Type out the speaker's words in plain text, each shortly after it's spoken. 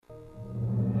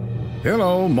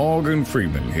Hello, Morgan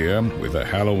Freeman here with a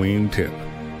Halloween tip.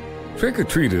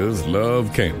 Trick-or-treaters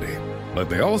love candy, but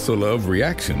they also love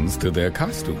reactions to their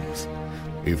costumes.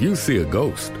 If you see a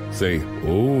ghost, say,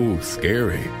 "Oh,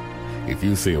 scary." If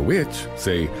you see a witch,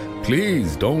 say,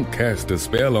 "Please don't cast a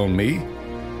spell on me."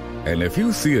 And if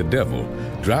you see a devil,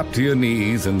 drop to your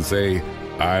knees and say,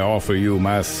 "I offer you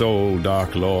my soul,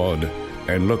 Dark Lord,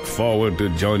 and look forward to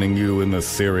joining you in the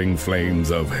searing flames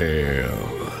of hell."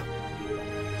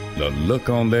 The look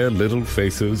on their little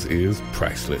faces is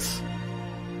priceless.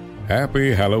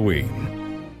 Happy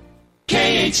Halloween.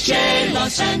 KHJ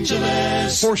Los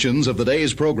Angeles. Portions of the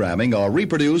day's programming are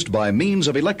reproduced by means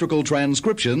of electrical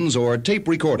transcriptions or tape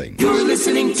recording. You're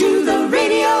listening to the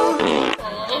radio.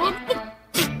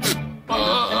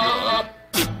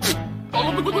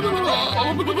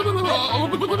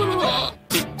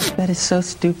 That is so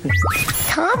stupid.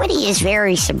 Comedy is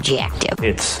very subjective.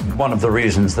 It's one of the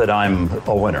reasons that I'm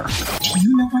a winner. Do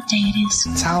you know what day it is?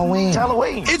 It's Halloween. It's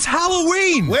Halloween. It's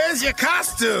Halloween. Where's your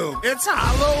costume? It's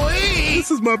Halloween.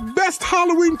 This is my best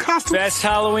Halloween costume. Best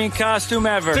Halloween costume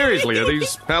ever. Seriously, are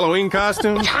these Halloween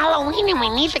costumes? It's Halloween and we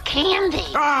need the candy.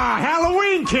 Ah,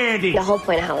 Halloween candy. The whole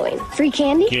point of Halloween. Free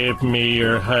candy? Give me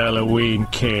your Halloween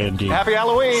candy. Happy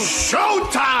Halloween.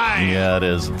 Showtime. Yeah, it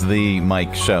is the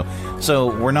Mike Show.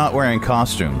 So we're not wearing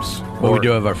costumes. Well, we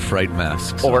do have our fright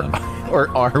masks. Or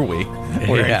are we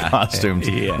wearing costumes?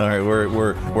 Yeah. All right,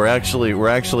 we're actually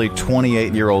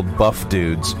 28-year-old buff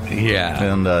dudes. Yeah.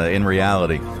 And in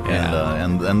reality, Yeah.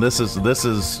 and this is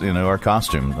our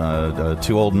costume.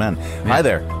 Two old men. Yeah. Hi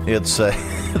there. It's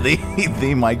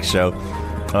the Mike Show.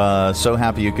 So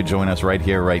happy you could join us right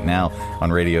here, right now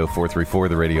on Radio 434,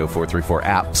 the Radio 434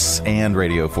 apps, and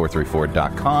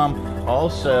Radio434.com.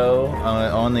 Also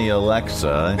on the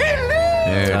Alexa.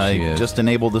 There she is. Just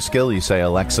enable the skill. You say,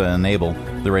 "Alexa, enable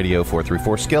the Radio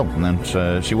 434 skill," and then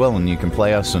she will, and you can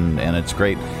play us, and it's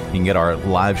great. You can get our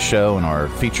live show and our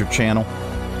feature channel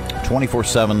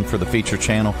 24/7 for the feature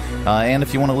channel. And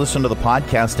if you want to listen to the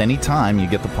podcast anytime, you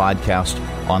get the podcast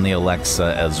on the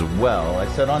Alexa as well. I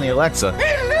said on the Alexa.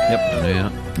 Yep. Yeah.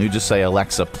 You just say,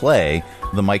 "Alexa, play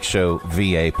the Mike Show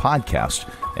VA podcast,"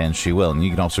 and she will. And you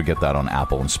can also get that on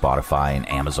Apple and Spotify and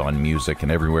Amazon Music and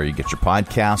everywhere you get your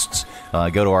podcasts.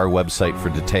 Go to our website for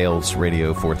details,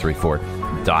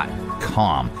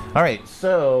 radio434.com. All right,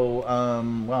 so,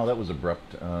 wow, that was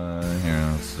abrupt.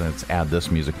 Here, let's add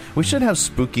this music. We should have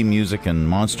spooky music and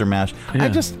Monster Mash. Yeah.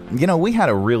 We had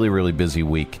a really, really busy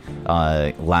week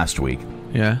last week.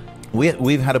 Yeah.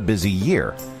 We've had a busy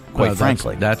year. Quite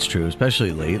frankly, that's true,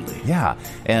 especially lately. Yeah,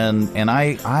 and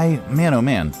I man, oh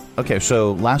man. Okay,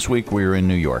 so last week we were in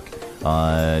New York.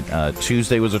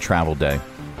 Tuesday was a travel day.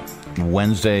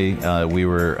 Wednesday we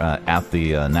were at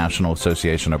the National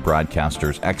Association of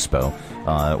Broadcasters Expo,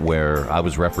 where I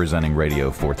was representing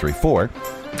Radio 434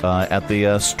 at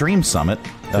the Stream Summit.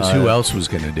 Because who else was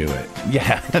going to do it?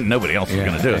 Yeah, nobody else was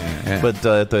going to do it. Yeah. But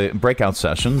at the breakout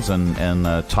sessions and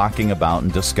talking about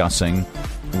and discussing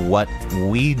what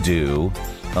we do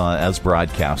as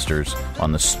broadcasters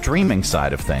on the streaming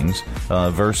side of things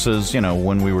versus,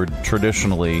 when we were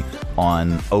traditionally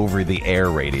on over-the-air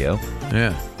radio.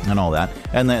 Yeah. And all that.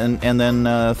 And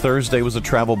then Thursday was a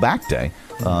travel back day.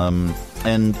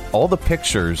 And all the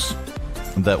pictures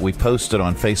that we posted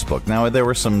on Facebook. Now, there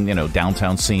were some,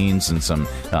 downtown scenes and some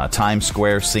Times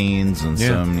Square scenes and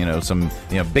some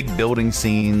big building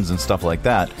scenes and stuff like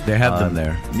that. They have them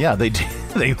there. Yeah, they do.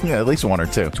 At least one or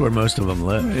two. That's where most of them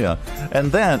live. Yeah.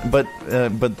 And then, but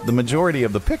the majority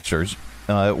of the pictures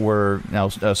were now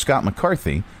Scott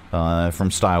McCarthy from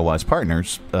Stylewise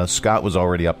Partners. Scott was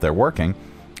already up there working,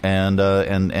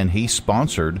 and he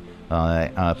sponsored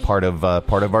part of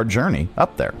our journey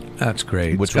up there. That's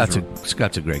great.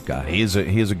 Scott's a great guy. He is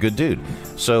a good dude.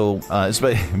 So,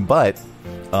 but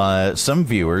some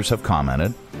viewers have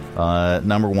commented.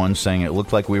 Number one, saying it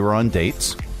looked like we were on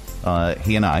dates.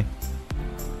 He and I.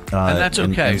 And that's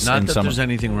okay. Not that there's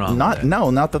anything wrong.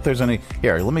 Not that there's any.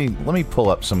 Here, let me pull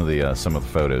up some of the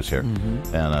photos here,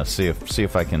 and see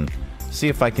if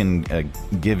I can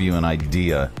give you an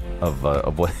idea of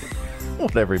what.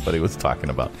 What everybody was talking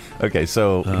about. Okay,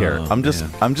 so here I'm just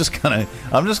gonna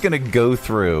go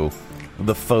through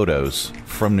the photos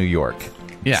from New York.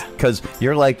 Yeah, because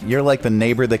you're like the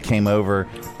neighbor that came over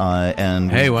and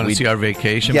hey, want to see our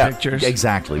vacation pictures?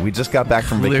 Exactly. We just got back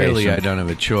from vacation. Clearly, I don't have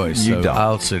a choice. You don't.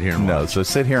 I'll sit here and watch. No, so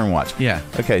sit here and watch. Yeah.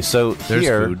 Okay, so there's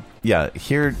food. Yeah,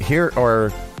 here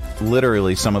are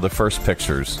literally some of the first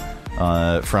pictures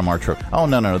from our trip. Oh,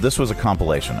 no, this was a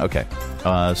compilation. Okay.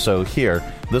 So here,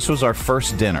 this was our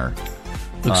first dinner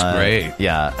Looks great.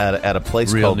 Yeah, at a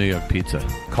place Real called New York pizza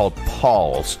called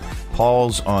Paul's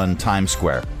on Times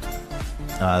Square.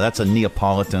 That's a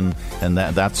Neapolitan, and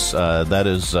that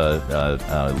is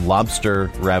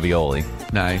lobster ravioli.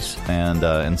 Nice.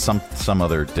 And some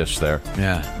other dish there.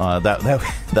 Yeah.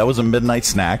 That was a midnight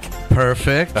snack.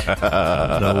 Perfect.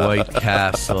 The White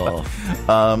Castle.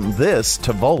 This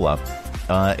Tavola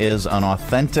is an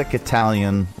authentic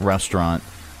Italian restaurant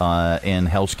in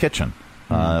Hell's Kitchen,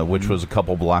 which was a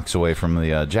couple blocks away from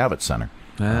the Javits Center.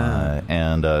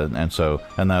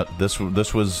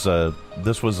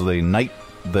 This was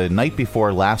the night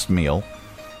before last meal,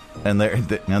 and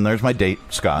there's my date,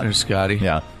 Scott. There's Scotty.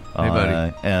 Yeah. Hey,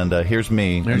 buddy. And here's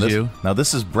me. There's you. Now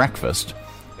this is breakfast.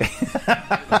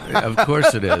 Of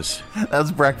course it is. That's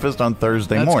breakfast on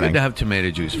Thursday morning. morning. It's good to have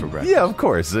tomato juice for breakfast. Yeah, of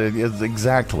course. It's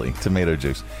exactly tomato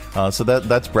juice. So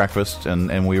that's breakfast,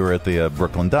 and we were at the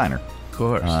Brooklyn Diner. Of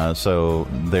course. So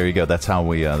there you go. That's how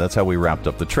we wrapped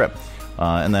up the trip.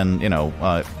 And then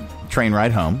train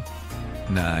ride home.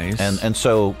 Nice. And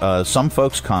so some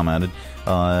folks commented,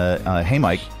 "Hey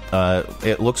Mike,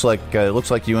 it looks like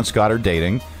you and Scott are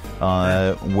dating.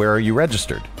 Where are you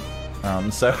registered?"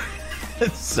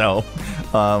 So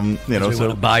want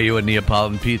to buy you a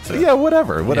Neapolitan pizza. Yeah,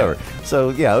 whatever. Yeah. So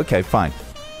yeah, okay, fine.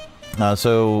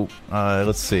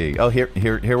 Let's see. Oh, here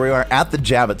we are at the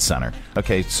Javits Center.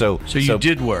 Okay, so you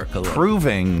did work a little,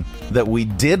 proving that we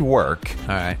did work.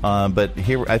 All right. But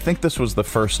here, I think this was the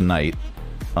first night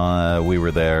we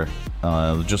were there.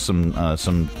 Just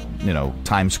some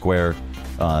Times Square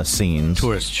scenes,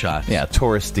 tourist shots. Yeah,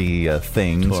 touristy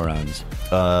things. Torans.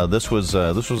 This was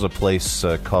a place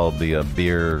called the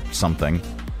Beer something.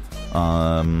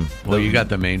 Well, you got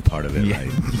the main part of it,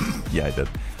 right? Yeah, I did.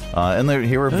 And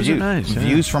here are nice,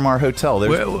 views from our hotel.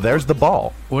 There's the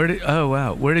ball. Where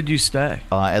did you stay?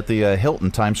 At the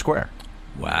Hilton Times Square.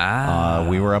 Wow.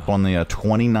 We were up on the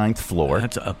 29th floor.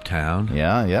 That's uptown.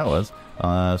 Yeah, it was.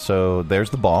 So there's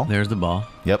the ball. There's the ball.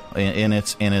 Yep, in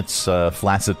its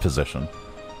flaccid position.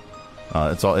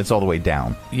 It's all the way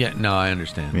down. Yeah, no, I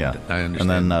understand. Yeah, I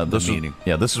understand. And then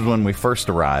this is when we first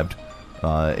arrived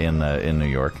in New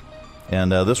York, and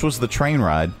this was the train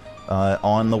ride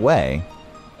on the way.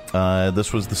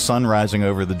 This was the sun rising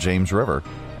over the James River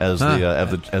as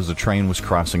the train was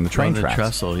crossing the train tracks. The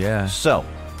trestle, yeah. So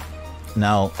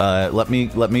now let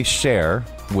me share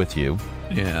with you.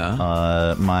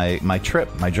 Yeah. My trip,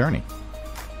 my journey.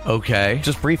 Okay.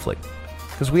 Just briefly,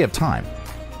 because we have time.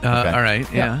 Okay. All right.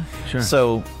 Yeah. Sure.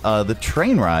 So the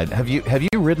train ride. Have you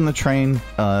ridden the train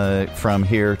from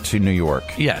here to New York?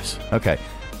 Yes. Okay.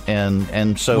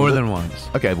 And so more than once.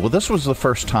 Okay. Well, this was the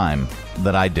first time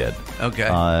that I did.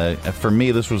 Okay. For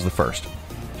me, this was the first.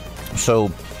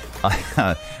 So,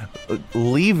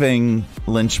 leaving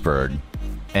Lynchburg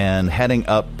and heading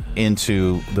up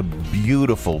into the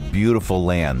beautiful, beautiful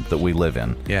land that we live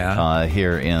in. Yeah.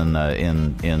 Here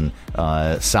in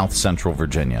South Central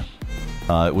Virginia.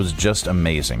 It was just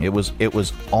amazing. It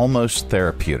was almost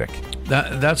therapeutic.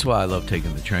 That's why I love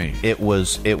taking the train. It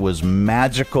was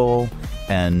magical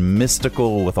and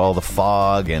mystical with all the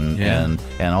fog and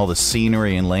all the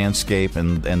scenery and landscape,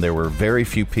 and there were very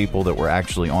few people that were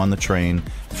actually on the train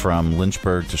from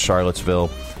Lynchburg to Charlottesville,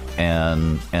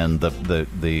 and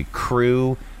the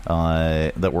crew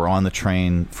that were on the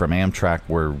train from Amtrak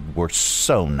were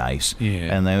so nice,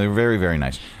 and they were very, very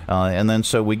nice. And then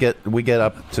so we get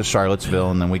up to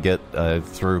Charlottesville, and then we get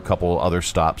through a couple other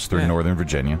stops through Northern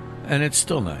Virginia, and it's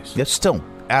still nice. It's still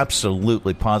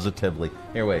absolutely, positively.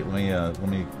 Here, wait, let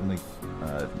me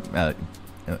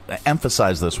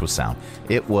emphasize this with sound.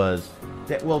 It was,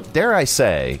 well, dare I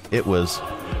say, it was,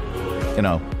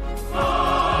 No,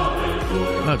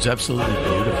 it's absolutely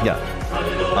beautiful. Yeah.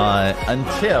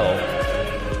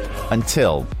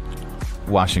 Until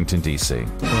Washington, D.C.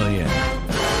 Well, yeah.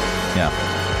 No.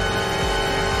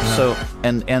 So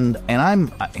and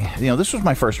I'm this was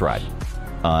my first ride.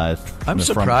 I'm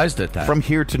surprised at that. From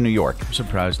here to New York. I'm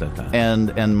surprised at that.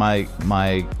 And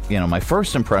my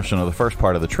first impression of the first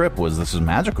part of the trip was, this is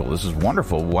magical. This is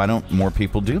wonderful. Why don't more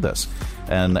people do this?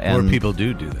 And more people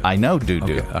do that. I know do.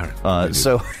 Okay, all right.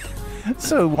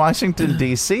 So Washington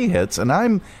D.C. hits, and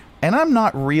I'm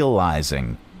not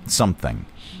realizing something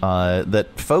that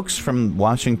folks from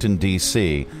Washington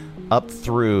D.C. up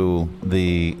through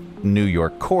the New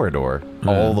York corridor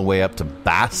all the way up to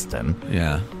Boston.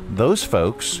 Yeah, those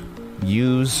folks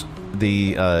use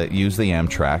the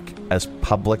Amtrak as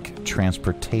public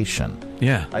transportation.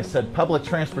 Yeah, I said public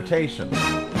transportation.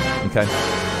 Okay.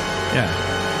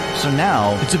 Yeah. So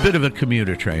now it's a bit of a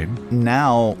commuter train.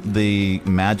 Now the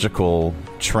magical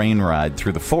train ride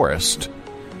through the forest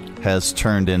has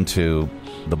turned into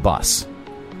the bus.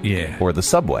 or the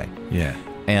subway. Yeah.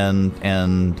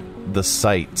 And the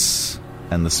sights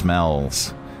and the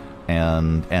smells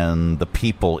and the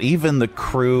people, even the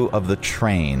crew of the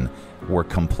train were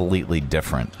completely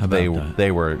different. They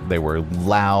were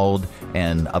loud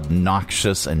and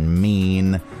obnoxious and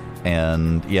mean,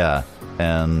 and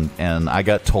and I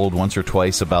got told once or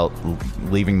twice about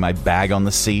leaving my bag on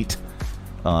the seat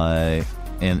in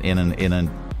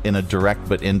a direct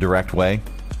but indirect way.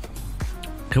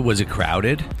 Was it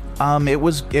crowded? It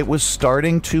was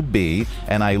starting to be,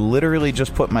 and I literally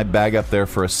just put my bag up there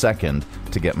for a second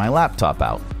to get my laptop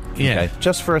out. Yeah. Okay?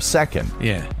 Just for a second.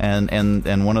 Yeah.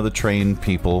 And one of the train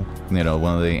people, one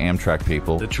of the Amtrak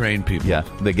people. The train people. Yeah.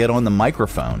 They get on the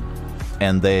microphone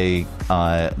and they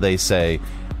say,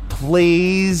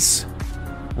 "Please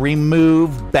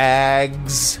remove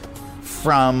bags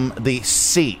from the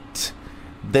seat.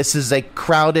 This is a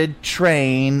crowded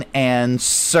train, and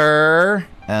sir,"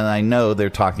 and I know they're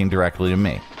talking directly to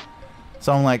me.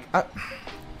 So I'm like, I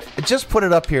just put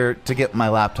it up here to get my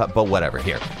laptop, but whatever.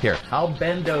 Here. I'll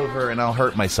bend over and I'll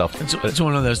hurt myself. It's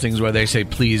one of those things where they say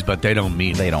please, but they don't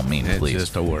mean it. They don't mean please. It's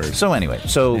just a word. So anyway,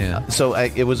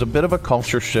 it was a bit of a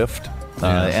culture shift,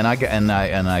 and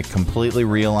I completely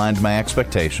realigned my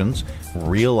expectations,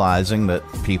 realizing that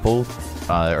people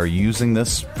are using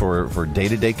this for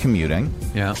day-to-day commuting,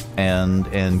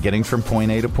 and getting from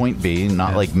point A to point B.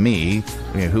 Not like me,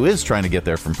 who is trying to get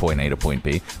there from point A to point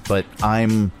B, but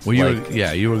I'm. Well,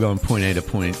 you were going point A to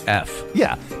point F.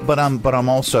 Yeah, but I'm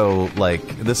also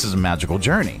like, this is a magical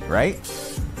journey, right?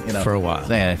 For a while.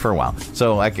 Yeah, for a while.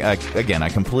 So I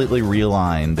completely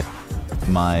realigned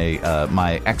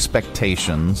my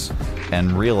expectations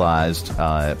and realized,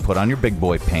 put on your big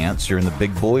boy pants. You're in the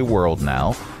big boy world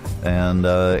now. And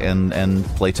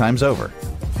playtime's over.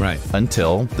 Right.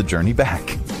 Until the journey back,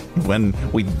 when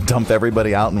we dump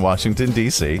everybody out in Washington,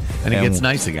 D.C. And it gets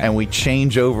nice again. And we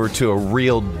change over to a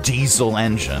real diesel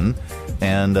engine,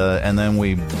 and then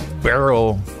we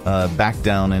barrel back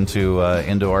down into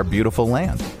our beautiful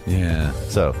land. Yeah.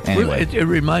 So, anyway. It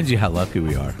reminds you how lucky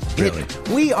we are, really.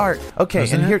 We are. Okay,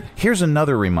 Doesn't and it? here's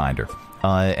another reminder.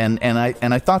 And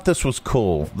I thought this was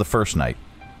cool the first night.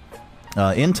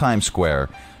 In Times Square,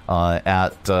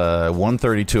 at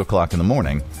 1:30, 2 o'clock in the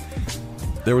morning,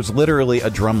 there was literally a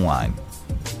drum line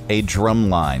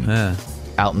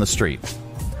out in the street.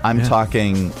 I'm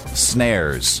talking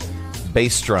snares,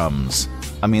 bass drums,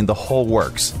 I mean the whole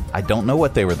works. I don't know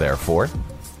what they were there for,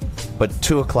 but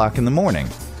 2 o'clock in the morning,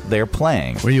 they're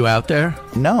playing. Were you out there?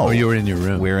 No. Or you were in your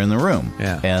room? We were in the room.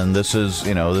 Yeah. And this is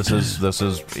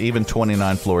even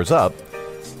 29 floors up.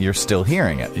 You're still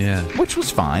hearing it, which was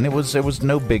fine. It was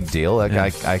no big deal.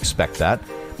 I expect that.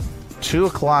 2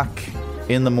 o'clock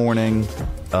in the morning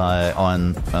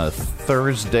on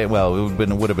Thursday. Well, it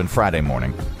would have been Friday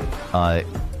morning.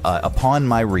 Upon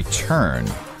my return,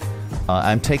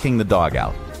 I'm taking the dog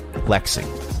out, Lexi.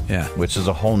 Yeah, which is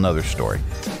a whole nother story.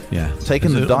 Yeah,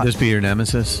 taking the dog. This be your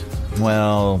nemesis?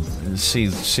 Well,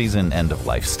 she's in end of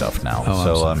life stuff now,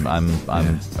 so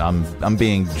I'm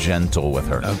being gentle with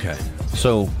her. Okay.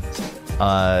 So,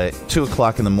 2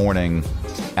 o'clock in the morning,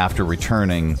 after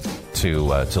returning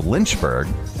to Lynchburg,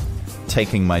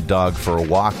 taking my dog for a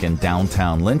walk in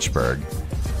downtown Lynchburg,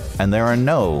 and there are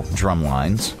no drum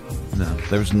lines.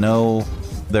 No.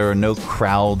 There are no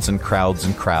crowds and crowds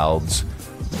and crowds.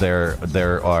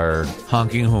 There are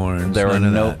honking horns. There are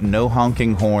no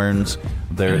honking horns.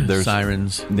 There's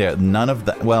sirens. Yeah, none of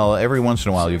that. Well, every once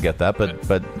in a while you get that,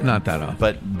 but not that often.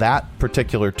 But that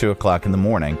particular 2 o'clock in the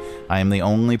morning, I am the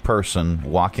only person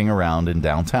walking around in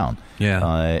downtown.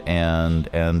 Yeah, and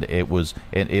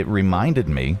it reminded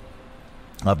me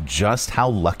of just how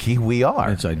lucky we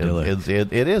are. It's idyllic.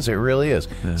 It is. It really is.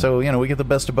 Yeah. So we get the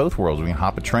best of both worlds. We can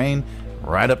hop a train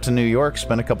right up to New York,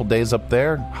 spend a couple days up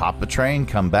there, hop a train,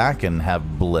 come back, and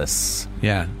have bliss.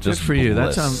 Yeah, just good for you.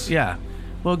 Bliss. That sounds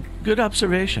Well, good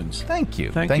observations. Thank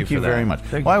you. Thank you very much.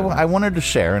 I wanted to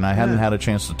share, and I hadn't had a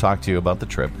chance to talk to you about the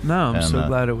trip. No, I'm so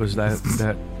glad it was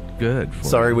that good.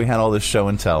 Sorry we had all this show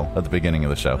and tell at the beginning of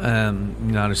the show.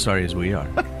 Not as sorry as we are.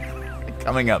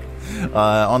 Coming up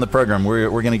on the program, we're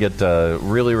going to get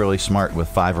really, really smart with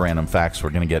 5 random facts. We're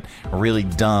going to get really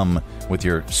dumb with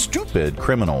your stupid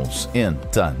criminals in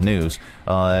the news.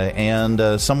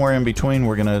 And somewhere in between,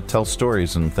 we're going to tell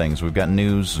stories and things. We've got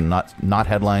news, not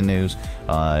headline news.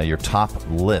 Your top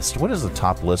list. What is the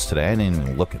top list today? I didn't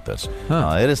even look at this.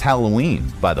 Huh. It is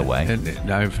Halloween, by the way.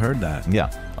 I've heard that.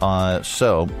 Yeah.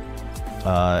 So,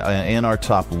 in our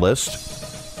top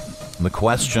list, the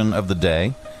question of the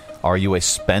day: are you a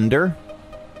spender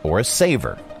or a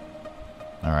saver?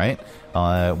 All right.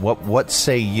 What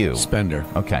say you? Spender.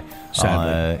 Okay.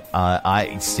 Sadly.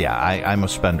 I'm a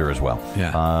spender as well.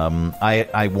 Yeah.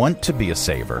 I want to be a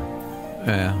saver.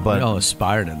 Yeah, but we all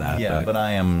aspire to that. Yeah, but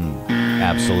I am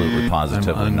absolutely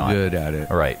positively not good at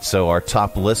it. All right, so our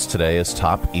top list today is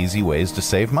top easy ways to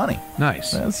save money.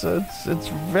 Nice. It's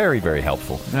very, very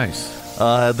helpful. Nice.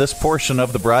 This portion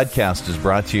of the broadcast is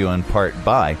brought to you in part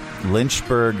by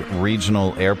Lynchburg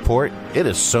Regional Airport. It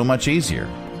is so much easier.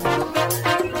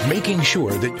 Making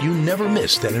sure that you never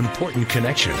miss that important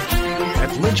connection.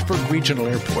 At Lynchburg Regional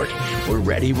Airport, we're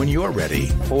ready when you're ready.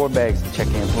 4 bags to check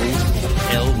in, please.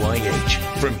 LYH.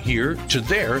 From here to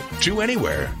there to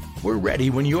anywhere. We're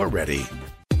ready when you're ready.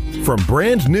 From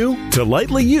brand new to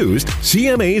lightly used,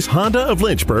 CMA's Honda of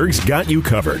Lynchburg's got you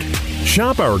covered.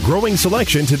 Shop our growing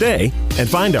selection today and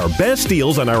find our best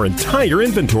deals on our entire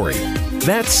inventory.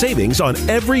 That's savings on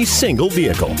every single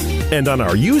vehicle. And on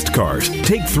our used cars,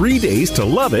 take 3 days to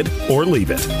love it or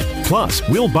leave it. Plus,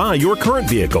 we'll buy your current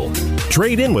vehicle.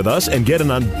 Trade in with us and get an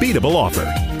unbeatable offer.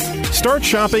 Start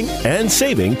shopping and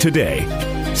saving today.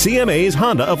 CMA's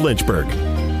Honda of Lynchburg.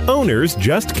 Owners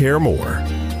just care more.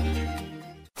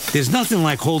 There's nothing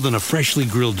like holding a freshly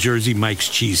grilled Jersey Mike's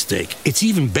cheesesteak. It's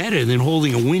even better than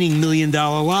holding a winning $1 million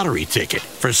lottery ticket.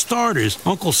 For starters,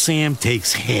 Uncle Sam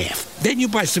takes half. Then you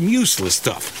buy some useless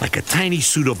stuff, like a tiny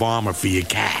suit of armor for your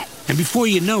cat. And before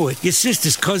you know it, your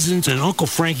sister's cousins and Uncle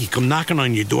Frankie come knocking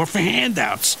on your door for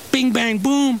handouts. Bing, bang,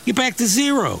 boom, you're back to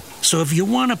zero. So if you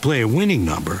want to play a winning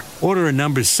number, order a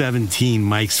number 17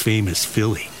 Mike's Famous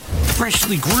Philly.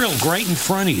 Freshly grilled right in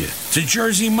front of you. It's a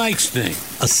Jersey Mike's thing,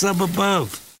 a sub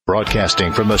above.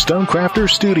 Broadcasting from the Stonecrafters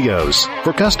Studios.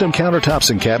 For custom countertops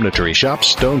and cabinetry, shop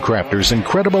Stonecrafters'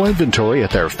 incredible inventory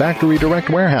at their Factory Direct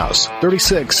Warehouse,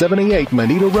 3678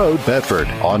 Manita Road, Bedford.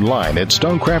 Online at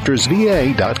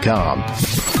stonecraftersva.com.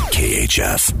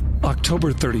 KHF.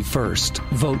 October 31st,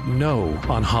 vote no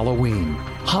on Halloween.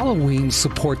 Halloween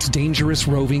supports dangerous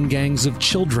roving gangs of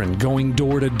children going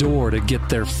door to door to get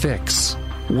their fix.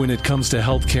 When it comes to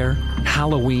healthcare,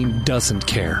 Halloween doesn't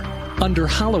care. Under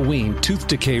Halloween, tooth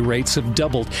decay rates have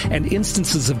doubled and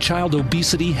instances of child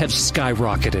obesity have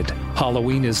skyrocketed.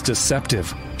 Halloween is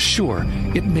deceptive. Sure,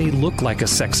 it may look like a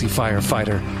sexy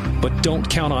firefighter, but don't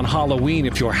count on Halloween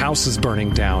if your house is burning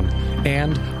down.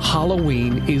 And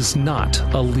Halloween is not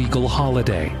a legal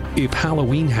holiday. If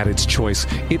Halloween had its choice,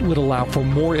 it would allow for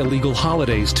more illegal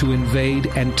holidays to invade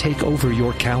and take over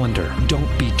your calendar.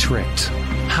 Don't be tricked.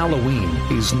 Halloween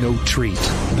is no treat.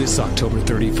 This October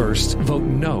 31st, vote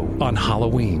no on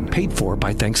Halloween. Paid for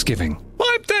by Thanksgiving.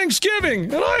 I'm Thanksgiving,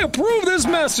 and I approve this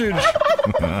message.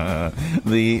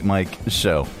 The Mike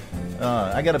Show.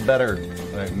 I got a better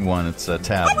one. It's a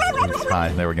tab.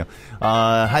 Hi, there we go.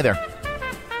 Hi there.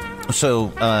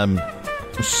 So,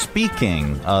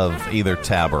 speaking of either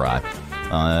tab or I,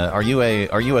 are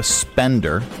you a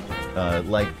spender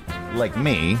like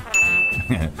me,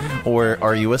 or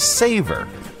are you a saver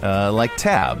like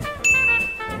Tab?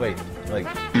 Wait, like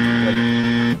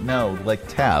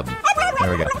Tab.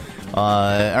 There we go.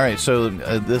 All right, so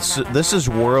this is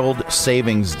World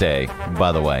Savings Day,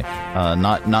 by the way.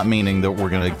 Not meaning that we're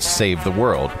going to save the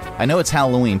world. I know it's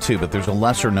Halloween too, but there's a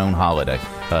lesser known holiday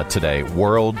today,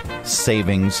 World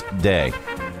Savings Day.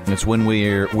 It's when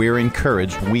we're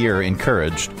encouraged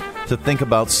to think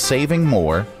about saving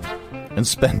more and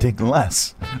spending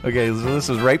less. Okay, so this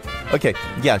is right. Okay,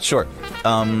 yeah, sure.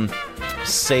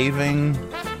 Saving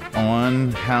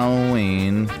on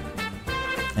Halloween.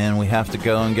 And we have to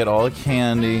go and get all the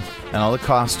candy and all the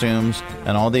costumes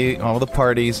and all the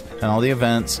parties and all the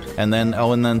events, and then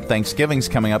Thanksgiving's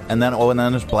coming up, and then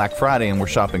there's Black Friday and we're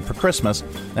shopping for Christmas,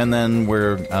 and then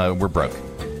we're broke.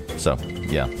 So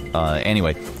yeah.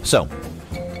 Anyway, so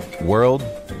World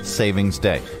Savings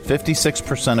Day.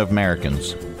 56% of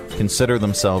Americans consider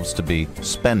themselves to be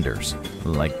spenders,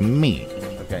 like me.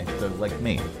 Okay, so like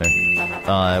me,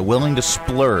 willing to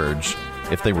splurge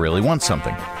if they really want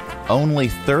something. Only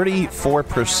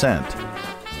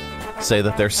 34% say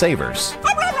that they're savers,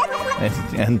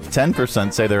 and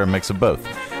 10% say they're a mix of both.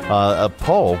 A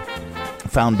poll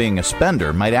found being a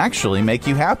spender might actually make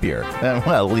you happier.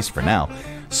 Well, at least for now.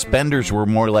 Spenders were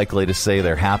more likely to say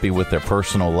they're happy with their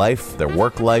personal life, their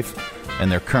work life,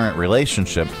 and their current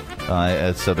relationship.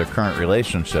 And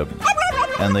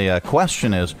the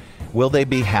question is, will they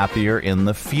be happier in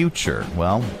the future?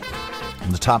 Well,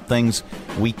 the top things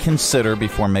we consider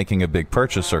before making a big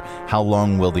purchase are how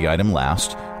long will the item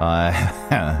last,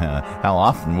 how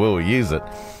often will we use it,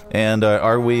 and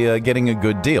are we getting a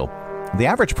good deal? The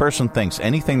average person thinks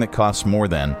anything that costs more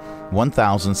than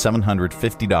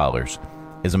 $1,750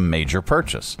 is a major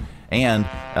purchase, And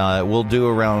we'll do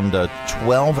around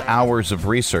 12 hours of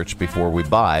research before we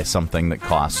buy something that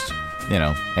costs,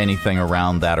 anything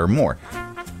around that or more.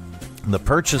 The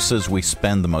purchases we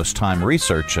spend the most time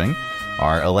researching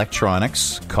are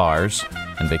electronics, cars,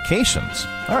 and vacations.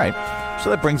 All right, so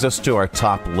that brings us to our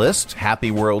top list. Happy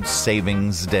World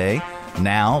Savings Day.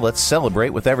 Now, let's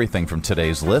celebrate with everything from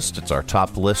today's list. It's our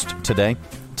top list today.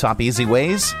 Top easy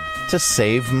ways to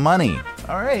save money.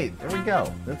 All right, there we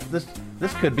go.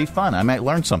 This could be fun. I might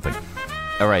learn something.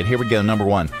 All right, here we go. Number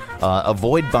one,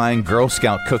 avoid buying Girl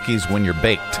Scout cookies when you're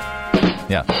baked.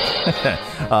 Yeah.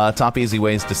 Top easy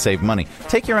ways to save money.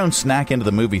 Take your own snack into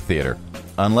the movie theater.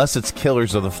 Unless it's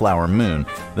Killers of the Flower Moon,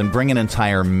 then bring an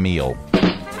entire meal.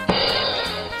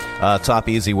 Top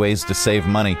easy ways to save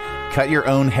money. Cut your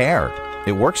own hair.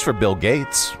 It works for Bill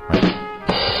Gates. Right?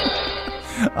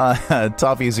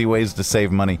 Top easy ways to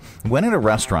save money. When at a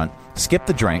restaurant, skip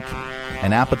the drink,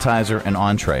 an appetizer, and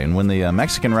entree. And when the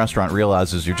Mexican restaurant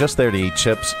realizes you're just there to eat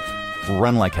chips,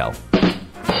 run like hell.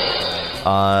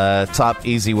 Top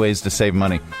easy ways to save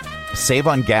money. Save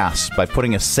on gas by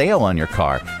putting a sail on your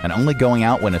car and only going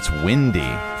out when it's windy.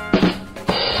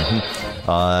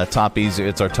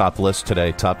 It's our top list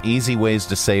today. Top easy ways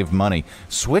to save money.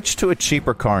 Switch to a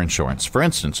cheaper car insurance. For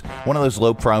instance, one of those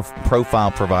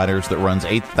low-profile providers that runs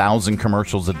 8,000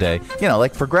 commercials a day,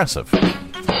 like Progressive.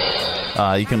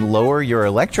 You can lower your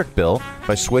electric bill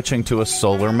by switching to a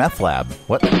solar meth lab.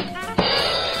 What?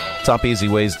 Top easy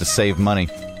ways to save money.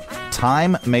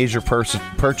 Time measure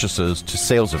purchases to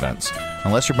sales events,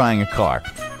 unless you're buying a car.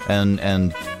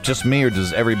 And just me, or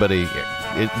does everybody...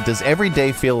 does every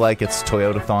day feel like it's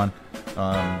Toyotathon?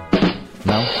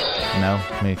 No,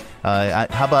 me.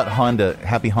 How about Honda?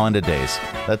 Happy Honda Days.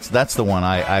 That's the one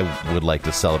I would like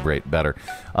to celebrate better.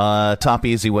 Top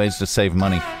easy ways to save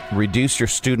money. Reduce your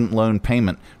student loan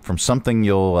payment from something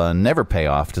you'll never pay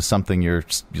off to something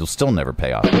you'll still never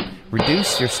pay off.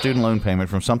 Reduce your student loan payment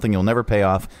from something you'll never pay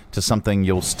off to something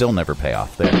you'll still never pay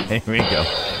off. There we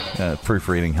go.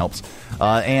 Proofreading helps.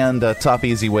 And top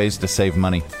easy ways to save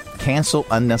money. Cancel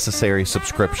unnecessary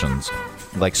subscriptions,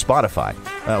 like Spotify.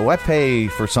 Why pay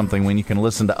for something when you can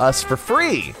listen to us for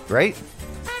free, right?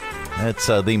 It's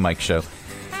The Mike Show.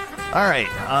 All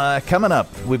right, coming up,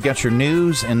 we've got your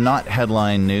news and not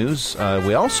headline news.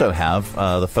 We also have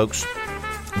the folks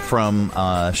from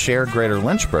Share Greater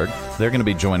Lynchburg. They're going to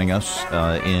be joining us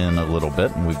in a little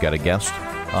bit, and we've got a guest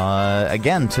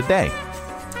again today.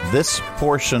 This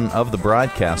portion of the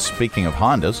broadcast, speaking of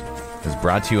Hondas, is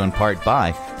brought to you in part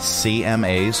by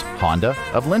CMA's Honda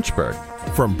of Lynchburg.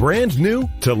 From brand new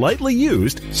to lightly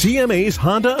used, CMA's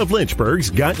Honda of Lynchburg's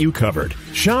got you covered.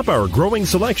 Shop our growing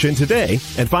selection today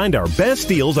and find our best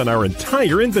deals on our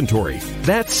entire inventory.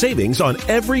 That's savings on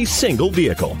every single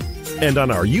vehicle. And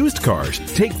on our used cars,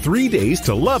 take 3 days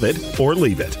to love it or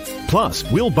leave it. Plus,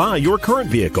 we'll buy your current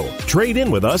vehicle, trade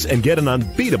in with us, and get an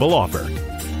unbeatable offer.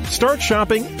 Start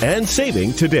shopping and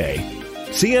saving today.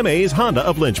 CMA's Honda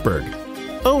of Lynchburg.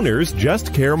 Owners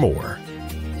just care more.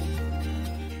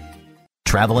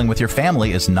 Traveling with your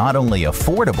family is not only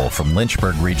affordable from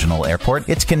Lynchburg Regional Airport,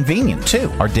 it's convenient too.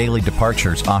 Our daily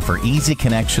departures offer easy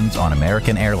connections on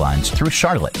American Airlines through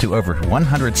Charlotte to over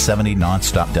 170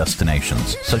 nonstop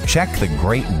destinations. So check the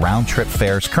great round-trip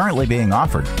fares currently being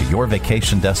offered to your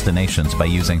vacation destinations by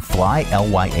using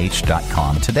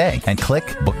flylyh.com today and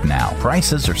click Book Now.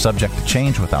 Prices are subject to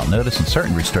change without notice and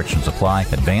certain restrictions apply.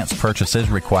 Advanced purchase is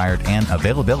required and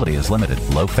availability is limited.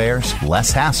 Low fares,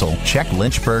 less hassle. Check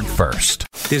Lynchburg first.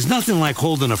 There's nothing like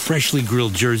holding a freshly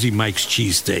grilled Jersey Mike's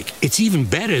cheesesteak. It's even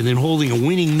better than holding a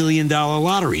winning $1 million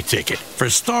lottery ticket. For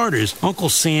starters, Uncle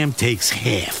Sam takes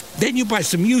half. Then you buy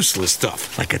some useless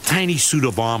stuff, like a tiny suit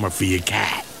of armor for your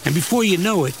cat. And before you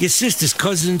know it, your sister's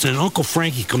cousins and Uncle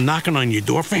Frankie come knocking on your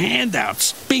door for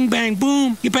handouts. Bing, bang,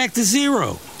 boom, you're back to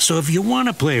zero. So if you want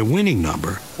to play a winning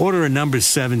number, order a number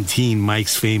 17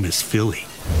 Mike's Famous Philly.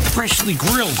 Freshly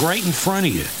grilled right in front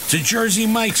of you. It's a Jersey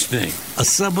Mike's thing, a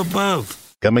sub above.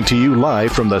 Coming to you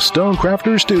live from the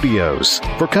Stonecrafters Studios.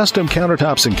 For custom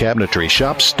countertops and cabinetry,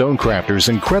 shop Stonecrafters'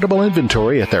 incredible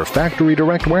inventory at their Factory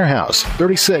Direct Warehouse,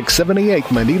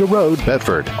 3678 Manita Road,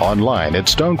 Bedford. Online at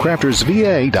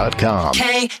stonecraftersva.com.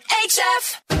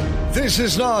 KHF! This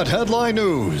is not headline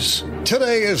news.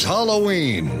 Today is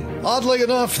Halloween. Oddly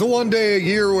enough, the one day a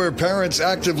year where parents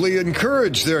actively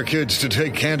encourage their kids to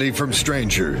take candy from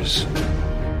strangers.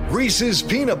 Reese's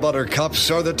Peanut Butter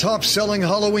Cups are the top-selling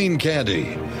Halloween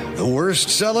candy. The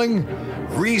worst-selling?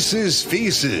 Reese's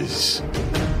Feces.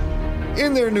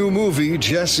 In their new movie,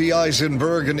 Jesse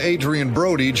Eisenberg and Adrian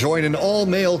Brody join an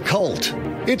all-male cult.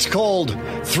 It's called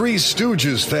Three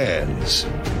Stooges Fans.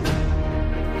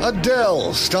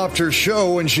 Adele stopped her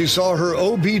show when she saw her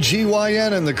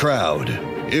OBGYN in the crowd.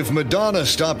 If Madonna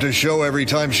stopped a show every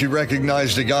time she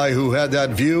recognized a guy who had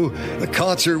that view, the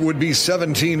concert would be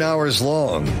 17 hours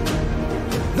long.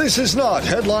 This is not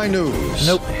Headline News.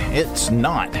 Nope, it's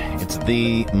not. It's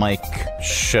the Mike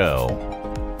Show.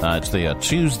 It's the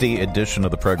Tuesday edition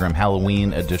of the program,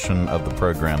 Halloween edition of the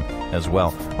program as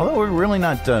well. Although we're really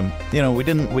not, we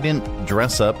didn't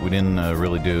dress up. We didn't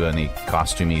really do any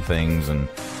costumey things and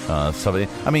stuff.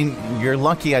 I mean, you're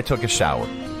lucky I took a shower.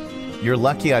 You're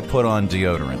lucky I put on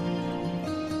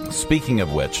deodorant. Speaking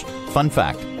of which, fun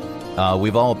fact,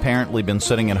 we've all apparently been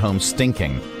sitting at home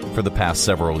stinking for the past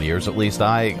several years. At least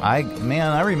I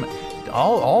remember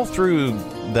all through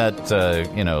that,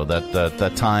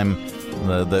 that time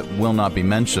that will not be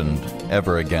mentioned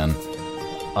ever again.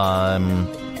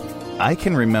 I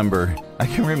can remember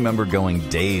going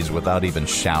days without even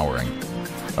showering,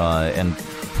 and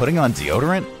putting on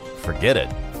deodorant. Forget it.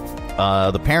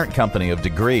 The parent company of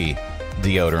Degree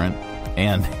deodorant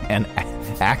and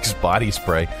Axe body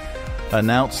spray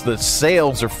announced that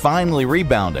sales are finally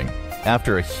rebounding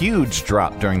after a huge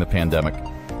drop during the pandemic.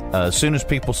 As soon as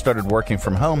people started working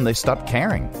from home, they stopped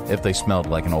caring if they smelled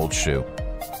like an old shoe.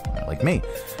 Like me.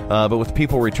 But with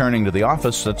people returning to the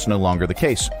office, that's no longer the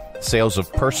case. Sales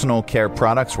of personal care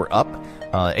products were up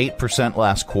 8%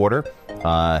 last quarter,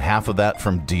 half of that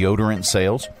from deodorant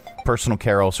sales. Personal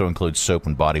care also includes soap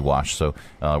and body wash, so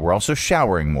we're also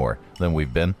showering more than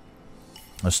we've been.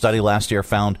 A study last year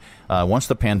found once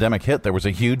the pandemic hit, there was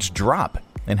a huge drop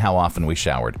in how often we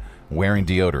showered, wearing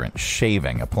deodorant,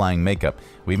 shaving, applying makeup.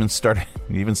 We even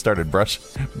started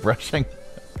brushing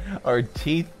our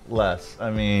teeth less. I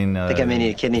mean, I think I may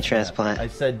need a kidney transplant. I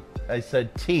said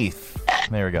teeth.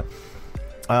 There we go.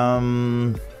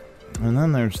 And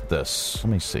then there's this.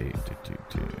 Let me see.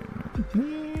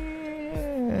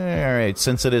 All right,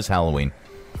 since it is Halloween,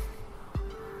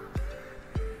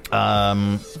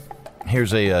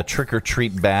 here's a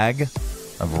trick-or-treat bag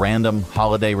of random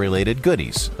holiday-related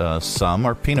goodies. Some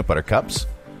are peanut butter cups.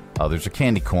 Others are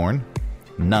candy corn.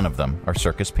 None of them are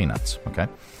circus peanuts. Okay.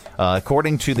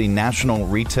 According to the National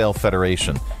Retail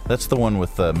Federation, that's the one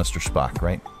with Mr. Spock,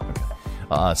 right? Okay.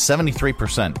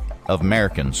 73% of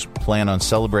Americans plan on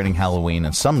celebrating Halloween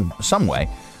in some way,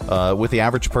 with the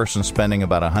average person spending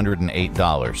about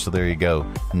 $108. So there you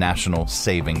go, National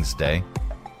Savings Day.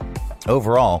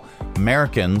 Overall,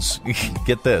 Americans,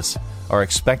 get this, are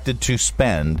expected to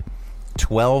spend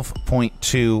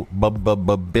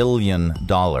 $12.2 billion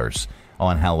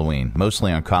on Halloween,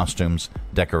 mostly on costumes,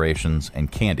 decorations,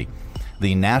 and candy.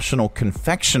 The National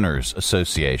Confectioners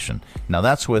Association, now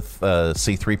that's with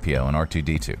C-3PO and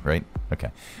R2-D2, right? Okay.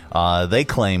 They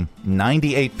claim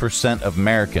 98% of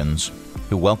Americans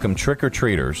who welcome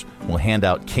trick-or-treaters will hand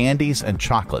out candies and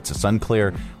chocolates. It's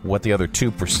unclear what the other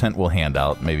 2% will hand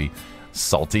out. Maybe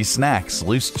salty snacks,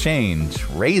 loose change,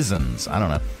 raisins. I don't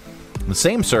know. The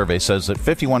same survey says that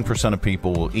 51% of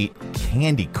people will eat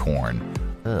candy corn.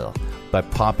 Ugh. By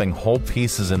popping whole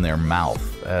pieces in their mouth.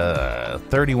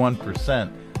 31%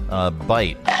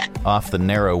 bite off the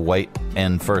narrow white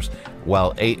end first,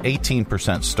 while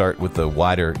 18% start with the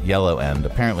wider yellow end.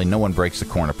 Apparently no one breaks the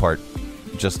corn apart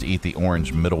just to eat the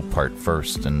orange middle part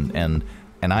first, and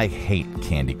I hate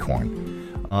candy corn.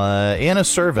 In a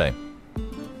survey,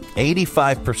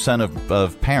 85%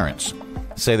 of parents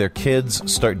say their kids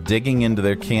start digging into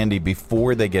their candy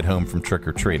before they get home from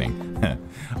trick-or-treating.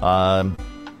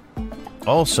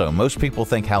 Also, most people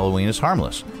think Halloween is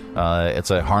harmless.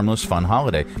 It's a harmless, fun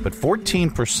holiday. But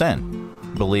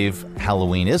 14% believe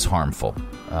Halloween is harmful.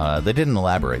 They didn't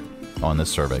elaborate on this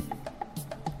survey.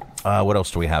 What else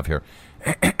do we have here?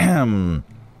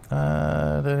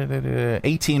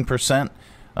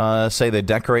 18% say they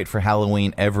decorate for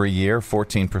Halloween every year.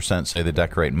 14% say they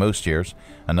decorate most years.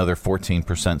 Another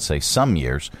 14% say some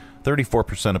years.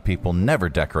 34% of people never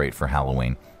decorate for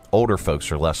Halloween. Older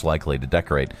folks are less likely to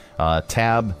decorate.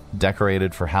 Tab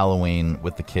decorated for Halloween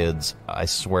with the kids, I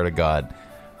swear to God,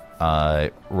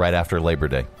 right after Labor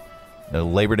Day. The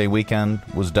Labor Day weekend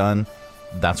was done.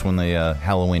 That's when the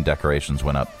Halloween decorations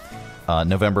went up.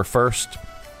 November 1st,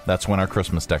 that's when our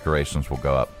Christmas decorations will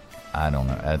go up. I don't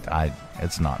know.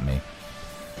 It's not me.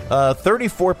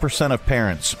 34% of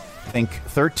parents think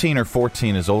 13 or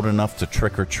 14 is old enough to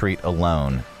trick or treat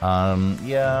alone.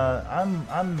 Yeah,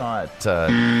 I'm not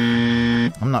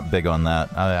big on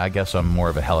that. I guess I'm more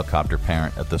of a helicopter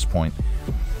parent at this point.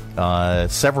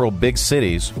 Several big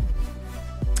cities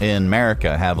in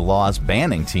America have laws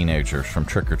banning teenagers from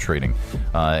trick or treating.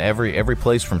 Every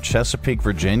place from Chesapeake,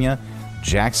 Virginia,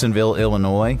 Jacksonville,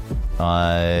 Illinois.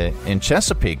 In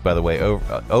Chesapeake, by the way,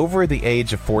 over the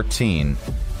age of 14,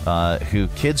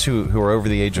 kids who are over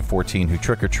the age of 14 who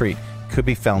trick or treat could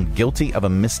be found guilty of a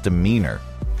misdemeanor,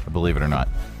 believe it or not.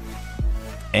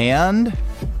 And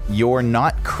you're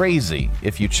not crazy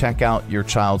if you check out your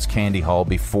child's candy haul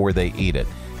before they eat it.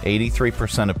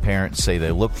 83% of parents say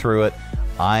they look through it.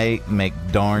 I make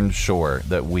darn sure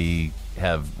that we've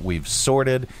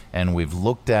sorted and we've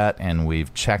looked at and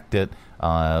we've checked it.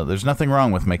 There's nothing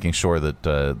wrong with making sure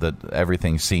that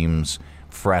everything seems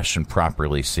fresh and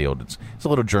properly sealed. It's a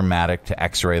little dramatic to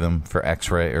x-ray them for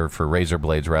razor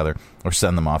blades rather, or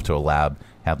send them off to a lab,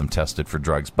 have them tested for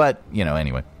drugs. But,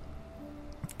 anyway.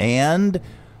 And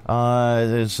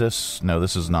is this? No,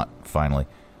 this is not finally.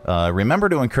 Remember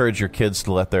to encourage your kids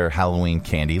to let their Halloween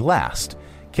candy last.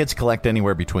 Kids collect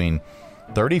anywhere between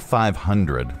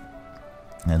 3,500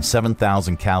 and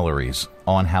 7,000 calories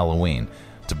on Halloween.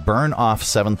 To burn off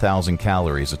 7,000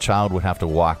 calories, a child would have to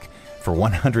walk for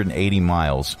 180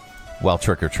 miles while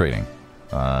trick-or-treating.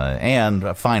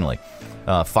 And finally,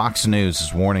 Fox News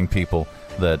is warning people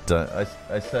that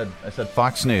I said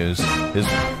Fox News is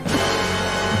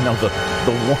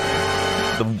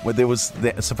there was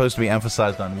supposed to be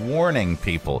emphasized on warning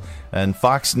people, and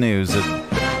Fox News is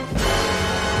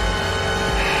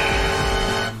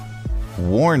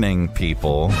warning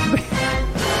people.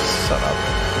 Shut up.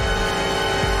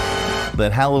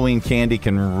 That Halloween candy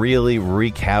can really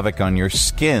wreak havoc on your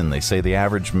skin. They say the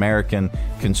average American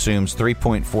consumes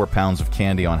 3.4 pounds of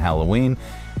candy on Halloween,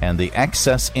 and the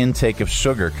excess intake of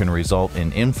sugar can result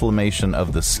in inflammation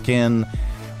of the skin,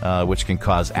 which can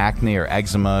cause acne or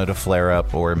eczema to flare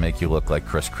up or make you look like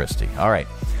Chris Christie. All right.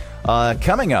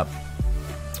 Coming up,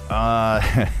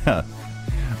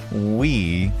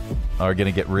 we are going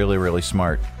to get really, really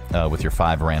smart with your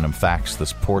 5 random facts.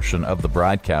 This portion of the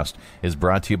broadcast is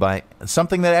brought to you by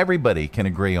something that everybody can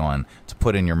agree on to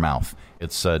put in your mouth.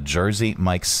 It's Jersey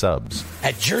Mike's Subs.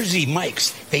 At Jersey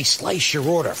Mike's, they slice your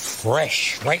order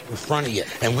fresh right in front of you.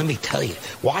 And let me tell you,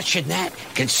 watching that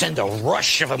can send a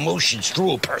rush of emotions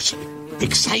through a person.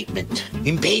 Excitement,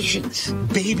 impatience,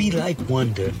 baby-like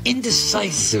wonder,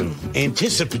 indecisive,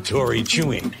 anticipatory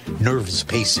chewing, nervous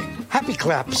pacing, happy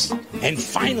claps, and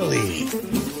finally,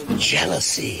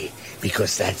 jealousy.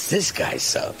 Because that's this guy's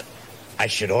sub. I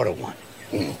should order one.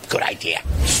 Good idea.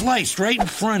 Sliced right in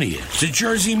front of you. It's a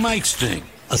Jersey Mike's thing.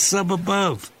 A sub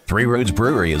above. Three Roads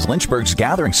Brewery is Lynchburg's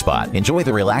gathering spot. Enjoy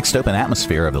the relaxed open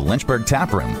atmosphere of the Lynchburg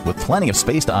Tap Room with plenty of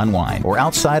space to unwind, or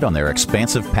outside on their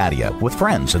expansive patio with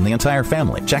friends and the entire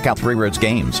family. Check out Three Roads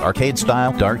games, arcade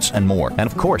style, darts, and more. And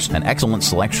of course, an excellent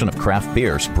selection of craft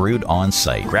beers brewed on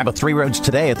site. Grab a Three Roads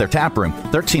today at their tap room,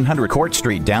 1300 Court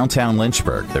Street, downtown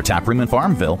Lynchburg. Their tap room in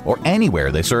Farmville, or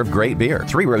anywhere they serve great beer.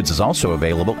 Three Roads is also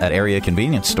available at area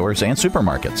convenience stores and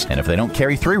supermarkets. And if they don't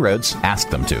carry Three Roads, ask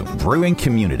them to. Brewing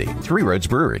community, Three Roads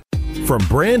Brewery. From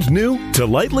brand new to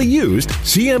lightly used,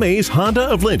 CMA's Honda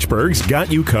of Lynchburg's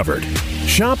got you covered.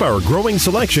 Shop our growing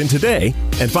selection today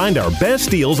and find our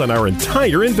best deals on our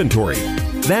entire inventory.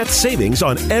 That's savings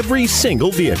on every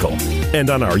single vehicle. And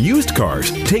on our used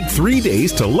cars, take 3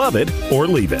 days to love it or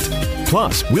leave it.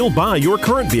 Plus, we'll buy your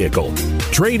current vehicle.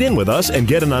 Trade in with us and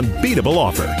get an unbeatable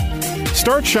offer.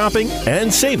 Start shopping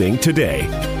and saving today.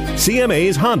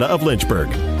 CMA's Honda of Lynchburg.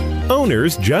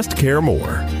 Owners just care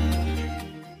more.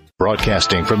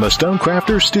 Broadcasting from the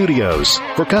Stonecrafters Studios.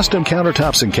 For custom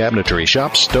countertops and cabinetry,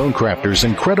 shop Stonecrafters'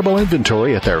 incredible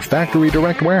inventory at their Factory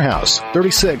Direct Warehouse,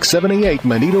 3678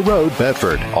 Moneta Road,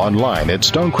 Bedford. Online at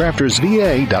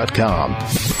stonecraftersva.com.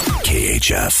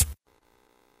 KHF.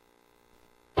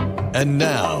 And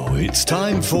now it's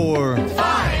time for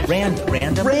 5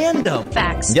 random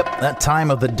facts. Yep, that time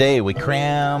of the day we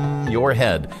cram your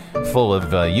head full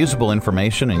of usable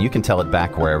information, and you can tell it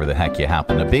back wherever the heck you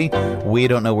happen to be. We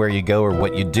don't know where you go or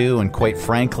what you do, and quite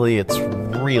frankly, it's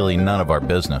really none of our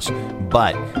business.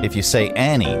 But if you say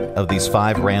any of these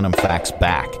 5 random facts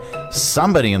back,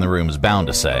 somebody in the room is bound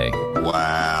to say,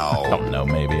 wow. I don't know,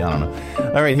 maybe. I don't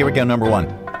know. All right, here we go. Number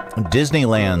 1.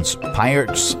 Disneyland's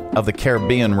Pirates of the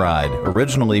Caribbean ride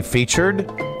originally featured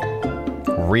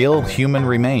real human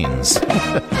remains,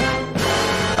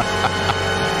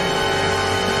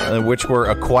 which were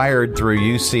acquired through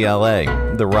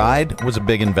UCLA. The ride was a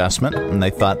big investment, and they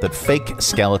thought that fake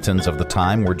skeletons of the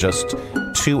time were just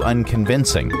too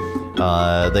unconvincing.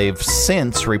 They've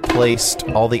since replaced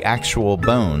all the actual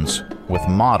bones with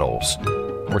models,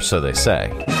 or so they say.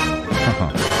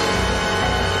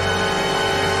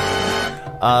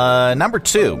 Number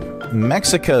 2,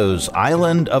 Mexico's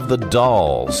Island of the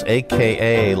Dolls,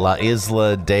 a.k.a. La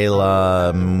Isla de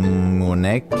la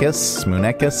Muñecas.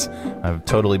 I've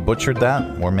totally butchered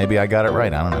that, or maybe I got it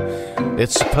right. I don't know.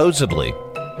 It's supposedly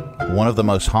one of the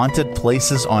most haunted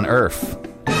places on Earth.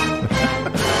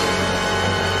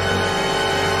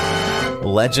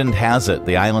 Legend has it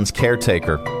the island's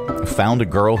caretaker found a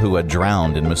girl who had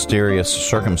drowned in mysterious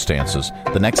circumstances.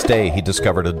 The next day, he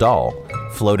discovered a doll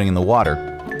floating in the water,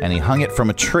 and he hung it from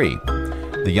a tree.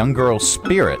 The young girl's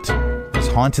spirit has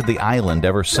haunted the island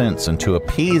ever since, and to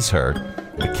appease her,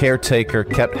 the caretaker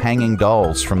kept hanging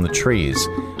dolls from the trees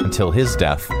until his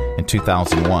death in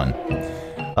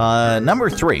 2001. Number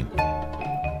 3.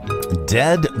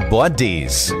 Dead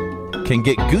bodies can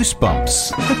get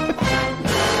goosebumps.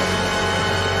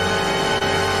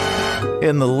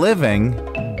 In the living,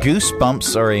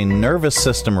 goosebumps are a nervous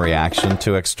system reaction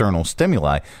to external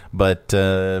stimuli, but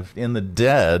in the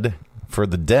dead,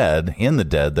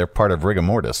 they're part of rigor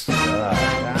mortis. All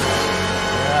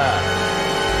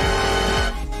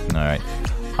right.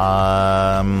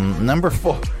 Number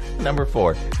four.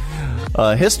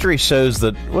 History shows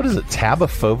that, what is it,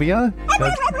 tabophobia?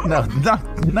 No,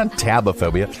 not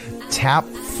tabophobia.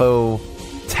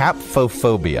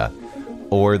 Taphophobia,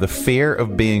 or the fear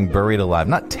of being buried alive.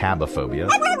 Not tabophobia,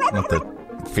 not the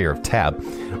fear of tab.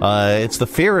 It's the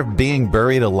fear of being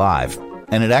buried alive,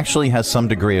 and it actually has some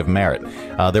degree of merit.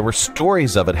 There were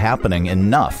stories of it happening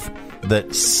enough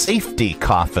that safety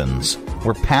coffins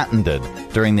were patented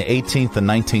during the 18th and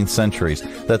 19th centuries.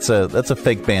 That's a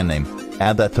fake band name.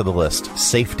 Add that to the list.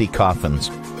 Safety coffins.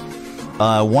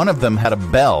 One of them had a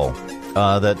bell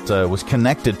that was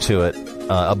connected to it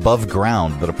above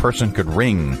ground that a person could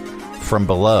ring from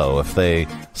below if they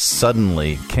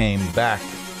suddenly came back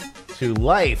to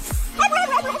life.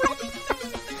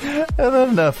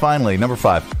 And then finally, number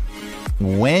 5.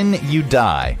 When you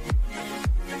die,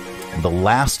 the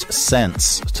last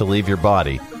sense to leave your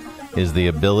body is the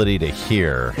ability to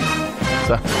hear.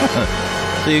 So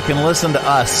you can listen to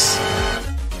us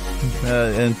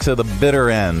into the bitter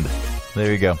end.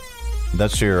 There you go.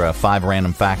 That's your 5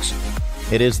 random facts.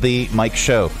 It is the Mike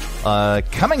Show.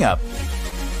 Coming up,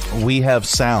 we have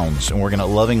sounds, and we're going to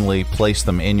lovingly place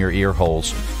them in your ear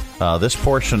holes. This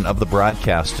portion of the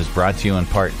broadcast is brought to you in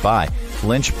part by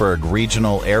Lynchburg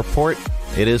Regional Airport.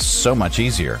 It is so much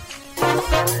easier.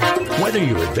 Whether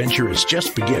your adventure is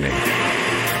just beginning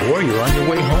or you're on your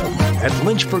way home, at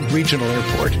Lynchburg Regional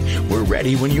Airport, we're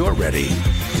ready when you're ready.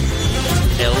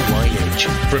 LYH.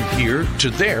 From here to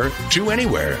there to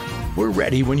anywhere. We're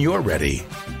ready when you're ready.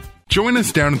 Join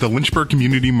us down at the Lynchburg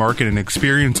Community Market and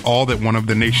experience all that one of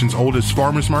the nation's oldest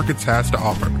farmers markets has to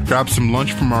offer. Grab some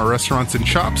lunch from our restaurants and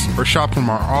shops, or shop from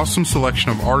our awesome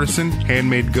selection of artisan,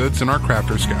 handmade goods in our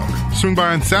crafters gallery. Swing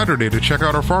by on Saturday to check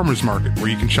out our farmers market, where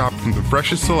you can shop from the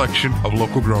freshest selection of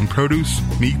local grown produce,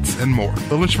 meats, and more.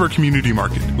 The Lynchburg Community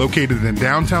Market, located in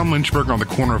downtown Lynchburg on the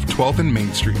corner of 12th and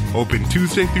Main Street. Open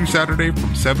Tuesday through Saturday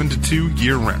from 7 to 2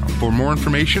 year-round. For more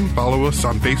information, follow us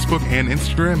on Facebook and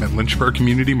Instagram at Lynchburg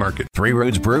Community Market. Three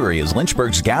Roads Brewery is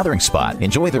Lynchburg's gathering spot.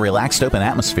 Enjoy the relaxed open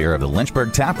atmosphere of the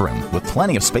Lynchburg Tap Room with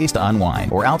plenty of space to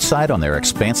unwind, or outside on their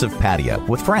expansive patio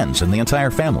with friends and the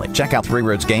entire family. Check out Three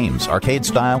Roads games, arcade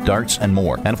style, darts, and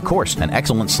more. And of course, an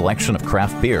excellent selection of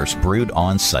craft beers brewed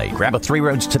on site. Grab a Three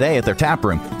Roads today at their tap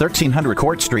room, 1300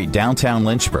 Court Street, downtown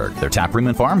Lynchburg, their tap room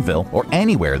in Farmville, or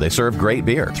anywhere they serve great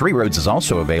beer. Three Roads is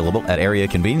also available at area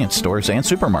convenience stores and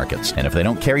supermarkets. And if they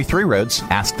don't carry Three Roads,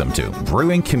 ask them to.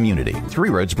 Brewing community,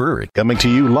 Three Roads Brewery. Coming to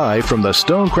you live from the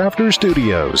Stonecrafters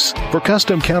Studios. For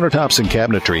custom countertops and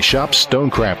cabinetry, shop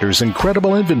Stonecrafters'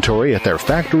 incredible inventory at their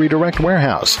Factory Direct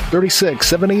Warehouse,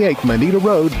 3678 Moneta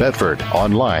Road, Bedford.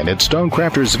 Online at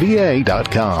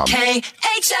stonecraftersva.com.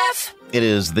 KHF! It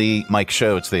is the Mike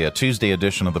Show. It's the Tuesday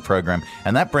edition of the program.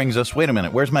 And that brings us, wait a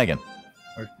minute, where's Megan?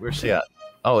 Where's she at?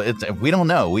 Oh, we don't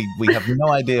know. We have no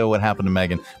idea what happened to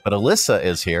Megan. But Alyssa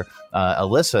is here.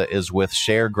 Alyssa is with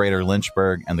Share Greater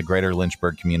Lynchburg and the Greater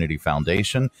Lynchburg Community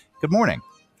Foundation. Good morning.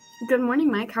 Good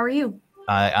morning, Mike. How are you?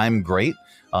 I'm great.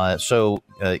 So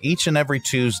each and every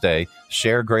Tuesday,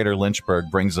 Share Greater Lynchburg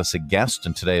brings us a guest,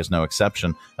 and today is no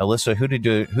exception. Alyssa, who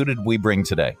did we bring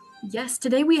today? Yes,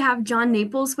 today we have John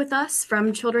Naples with us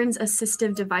from Children's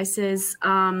Assistive Devices,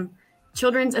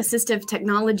 Children's Assistive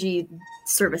Technology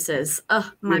Services.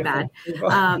 My bad.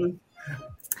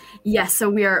 Yes, so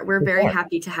we're very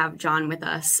happy to have John with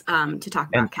us to talk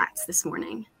about cats this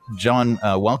morning. John,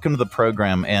 welcome to the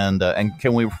program, and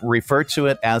can we refer to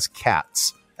it as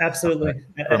cats? Absolutely.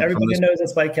 Everybody knows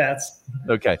us by cats.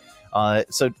 Okay.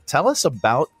 So tell us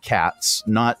about cats,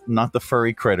 not the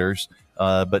furry critters,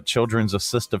 but Children's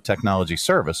Assistive Technology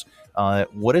Service.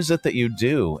 What is it that you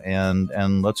do?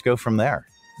 And let's go from there.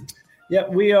 Yeah,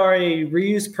 we are a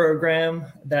reuse program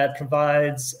that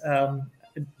provides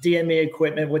DME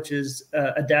equipment, which is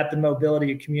adaptive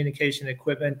mobility and communication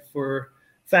equipment for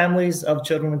families of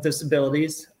children with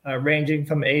disabilities, ranging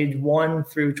from age 1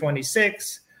 through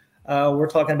 26. We're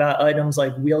talking about items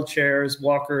like wheelchairs,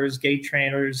 walkers, gait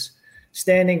trainers,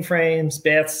 standing frames,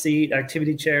 bath seat,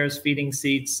 activity chairs, feeding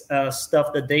seats,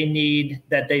 stuff that they need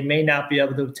that they may not be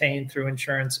able to obtain through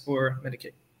insurance or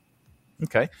Medicaid.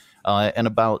 Okay. And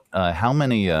about how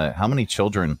many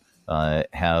children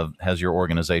has your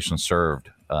organization served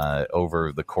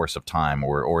over the course of time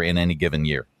or in any given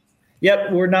year?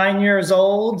 Yep, we're 9 years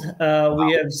old.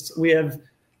 Wow.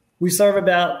 We serve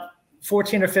about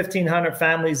 1,400 or 1,500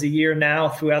 families a year now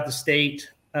throughout the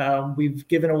state. We've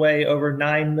given away over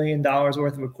 $9 million worth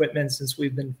of equipment since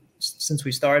we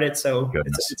started. So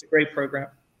it's a great program.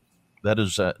 That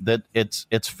is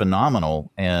it's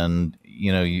phenomenal. And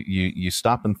you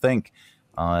stop and think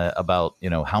about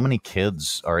how many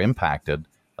kids are impacted,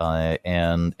 just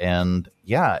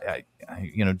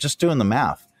doing the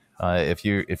math.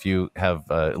 If you have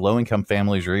low income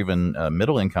families or even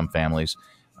middle income families,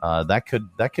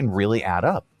 that can really add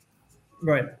up.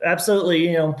 Right.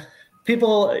 Absolutely.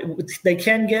 People, they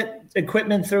can get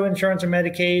equipment through insurance or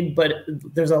Medicaid, but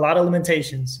there's a lot of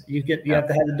limitations. You have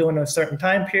to have it done in a certain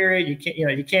time period.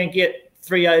 You can't get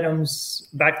 3 items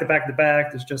back to back to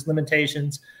back. There's just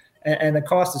limitations, and the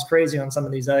cost is crazy on some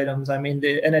of these items. I mean,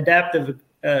 an adaptive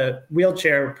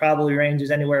wheelchair probably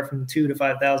ranges anywhere from $2,000 to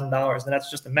 $5,000, and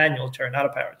that's just a manual chair, not a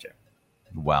power chair.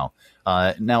 Wow.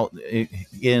 Now,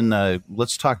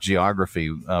 let's talk geography.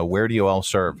 Where do you all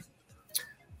serve?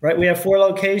 Right. We have 4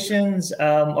 locations.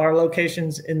 Our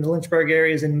locations in the Lynchburg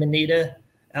area is in Manita,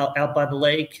 out by the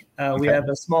lake. We have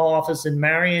a small office in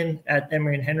Marion at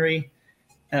Emory and Henry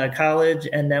College,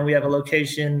 and then we have a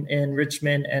location in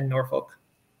Richmond and Norfolk.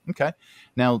 Okay.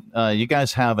 Now, you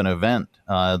guys have an event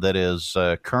that is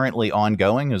currently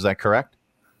ongoing. Is that correct?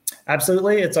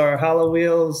 Absolutely. It's our Hollow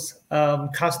Wheels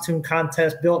costume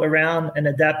contest built around an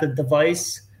adaptive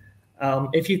device.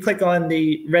 If you click on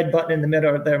the red button in the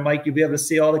middle there, Mike, you'll be able to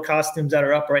see all the costumes that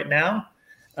are up right now.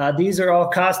 These are all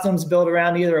costumes built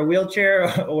around either a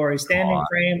wheelchair or a standing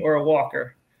frame or a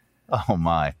walker. Oh,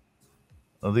 my.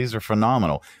 Well, these are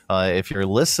phenomenal. If you're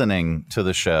listening to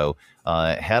the show,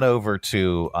 head over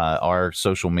to our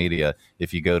social media.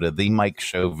 If you go to The Mike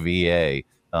Show VA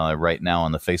right now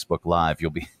on the Facebook Live, you'll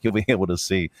be able to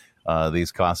see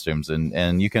these costumes.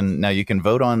 And you can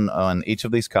vote on each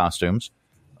of these costumes.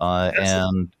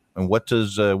 And what do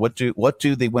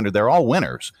the winner? They're all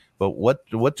winners, but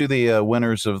what do the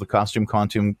winners of the costume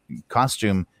contest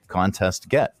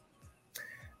get?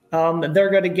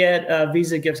 They're going to get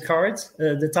Visa gift cards.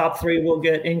 The top 3 will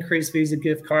get increased Visa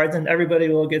gift cards, and everybody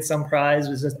will get some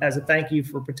prize as a thank you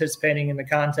for participating in the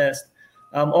contest.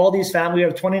 All these we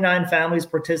have 29 families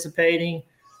participating.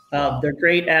 They're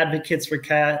great advocates for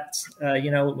cats.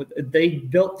 They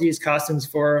built these costumes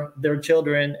for their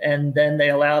children, and then they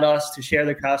allowed us to share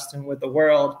the costume with the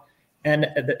world. And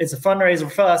it's a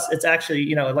fundraiser for us. It's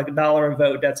actually, like $1 a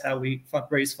vote. That's how we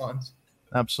raise funds.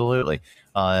 Absolutely.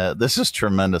 This is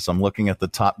tremendous. I'm looking at the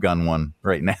Top Gun one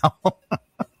right now,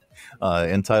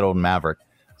 entitled Maverick.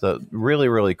 So really,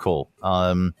 really cool.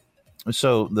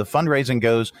 So the fundraising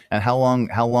goes, and how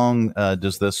long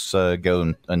does this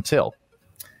go until?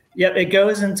 Yep, it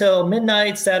goes until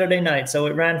midnight Saturday night. So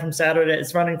it's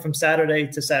running from Saturday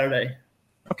to Saturday.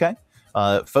 Okay.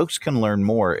 Folks can learn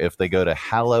more if they go to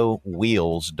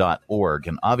hallowwheels.org.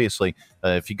 And obviously,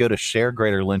 if you go to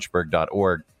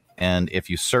sharegreaterlynchburg.org, and if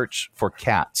you search for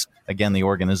cats, again, the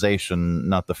organization,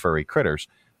 not the furry critters,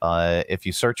 if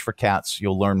you search for cats,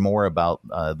 you'll learn more about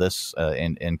this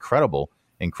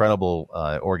incredible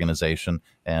organization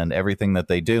and everything that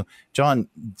they do. John,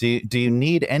 do you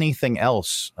need anything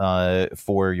else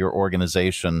for your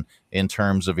organization in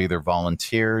terms of either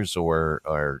volunteers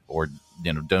or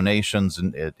donations,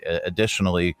 and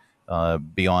additionally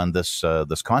beyond this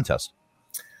contest?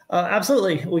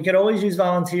 Absolutely. We could always use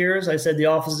volunteers. I said the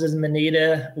office is in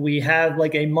Manita. We have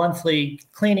like a monthly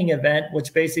cleaning event,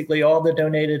 which basically all the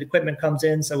donated equipment comes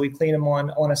in. So we clean them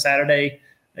on a Saturday.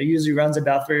 It usually runs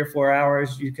about 3 or 4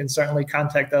 hours. You can certainly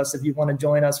contact us if you want to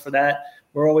join us for that.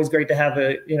 We're always great to have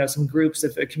some groups.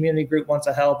 If a community group wants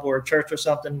to help, or a church or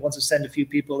something wants to send a few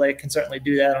people, they can certainly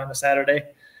do that on a Saturday.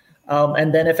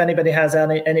 And then if anybody has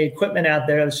any equipment out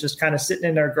there that's just kind of sitting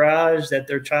in their garage that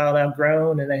their child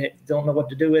outgrown and they don't know what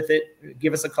to do with it,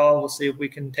 give us a call. We'll see if we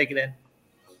can take it in.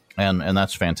 And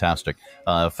that's fantastic.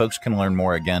 Folks can learn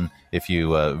more, again, if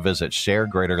you visit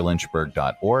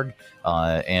sharegreaterlynchburg.org,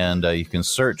 and you can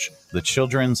search the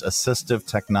Children's Assistive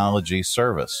Technology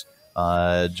Service.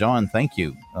 John, thank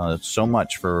you so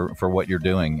much for what you're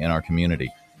doing in our community.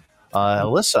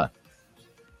 Alyssa.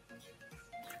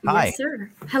 Hi. Yes,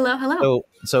 sir. Hello.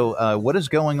 So what is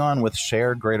going on with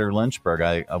Share Greater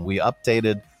Lynchburg? We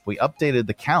updated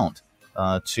the count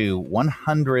to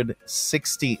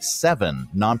 167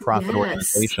 nonprofit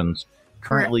organizations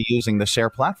currently using the Share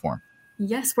platform.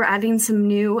 Yes, we're adding some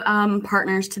new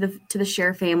partners to the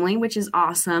Share family, which is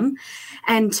awesome.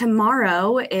 And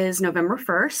tomorrow is November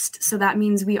 1st. So that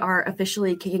means we are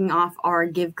officially kicking off our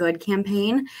Give Good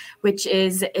campaign, which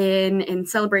is in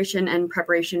celebration and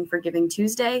preparation for Giving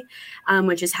Tuesday,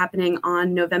 which is happening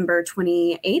on November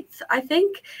 28th, I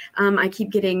think. I keep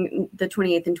getting the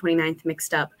 28th and 29th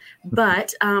mixed up.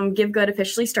 But Give Good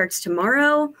officially starts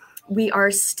tomorrow. We are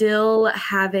still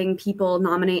having people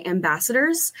nominate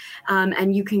ambassadors,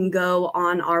 and you can go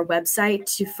on our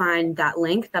website to find that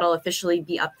link. That'll officially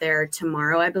be up there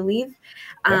tomorrow, I believe.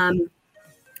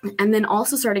 And then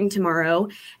also starting tomorrow,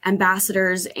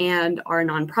 ambassadors and our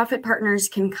nonprofit partners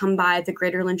can come by the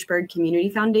Greater Lynchburg Community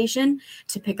Foundation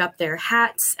to pick up their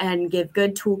hats and Give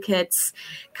Good toolkits,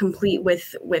 complete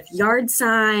with yard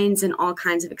signs and all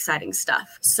kinds of exciting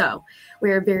stuff. So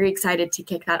we're very excited to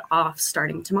kick that off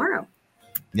starting tomorrow.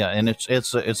 Yeah, and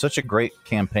it's such a great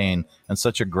campaign and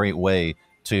such a great way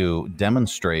to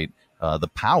demonstrate the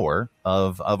power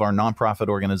of our nonprofit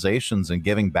organizations and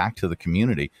giving back to the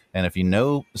community. And if you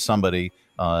know somebody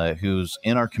who's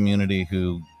in our community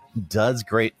who does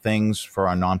great things for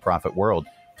our nonprofit world,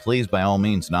 please, by all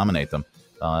means, nominate them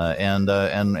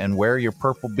and wear your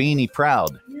purple beanie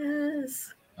proud.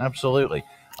 Yes, absolutely.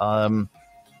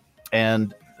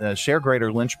 And Share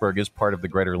Greater Lynchburg is part of the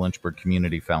Greater Lynchburg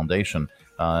Community Foundation.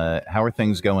 How are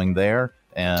things going there?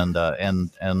 And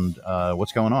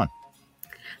what's going on?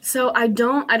 So I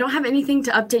don't have anything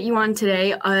to update you on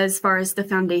today as far as the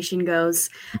foundation goes.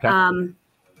 Okay.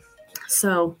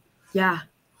 So yeah.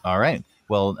 All right.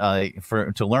 Well,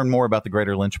 to learn more about the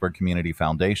Greater Lynchburg Community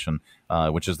Foundation,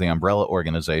 which is the umbrella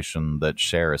organization that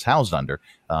Share is housed under,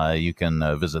 you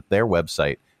can visit their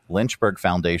website,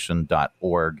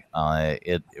 lynchburgfoundation.org.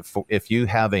 If you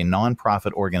have a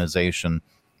nonprofit organization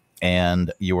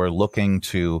and you are looking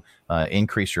to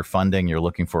increase your funding, you're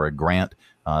looking for a grant,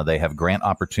 they have grant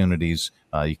opportunities.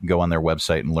 You can go on their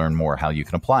website and learn more how you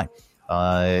can apply.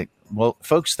 Well,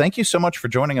 folks, thank you so much for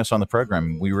joining us on the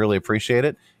program. We really appreciate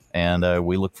it. And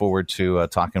we look forward to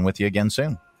talking with you again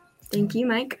soon. Thank you,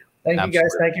 Mike. Thank you,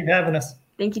 guys. Thank you for having us.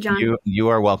 Thank you, John. You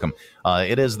are welcome.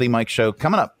 It is The Mike Show.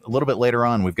 Coming up a little bit later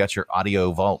on, we've got your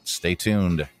audio vault. Stay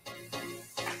tuned.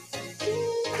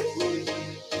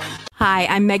 Hi,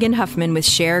 I'm Megan Huffman with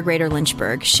Share Greater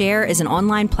Lynchburg. Share is an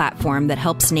online platform that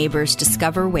helps neighbors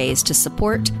discover ways to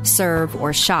support, serve,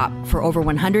 or shop for over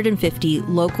 150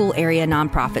 local area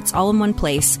nonprofits all in one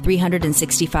place,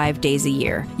 365 days a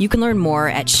year. You can learn more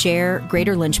at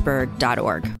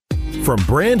sharegreaterlynchburg.org. From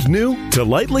brand new to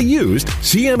lightly used,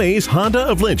 CMA's Honda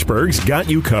of Lynchburg's got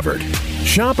you covered.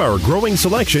 Shop our growing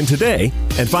selection today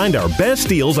and find our best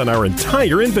deals on our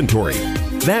entire inventory.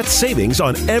 That's savings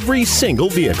on every single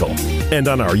vehicle. And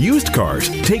on our used cars,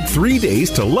 take 3 days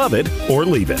to love it or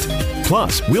leave it.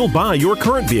 Plus, we'll buy your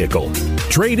current vehicle.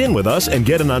 Trade in with us and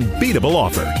get an unbeatable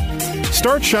offer.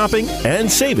 Start shopping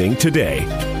and saving today.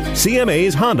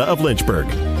 CMA's Honda of Lynchburg.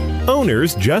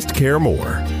 Owners just care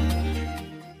more.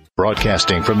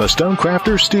 Broadcasting from the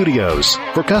Stonecrafters Studios.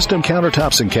 For custom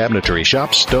countertops and cabinetry,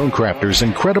 shop Stonecrafters'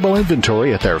 incredible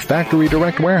inventory at their Factory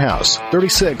Direct Warehouse,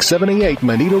 3678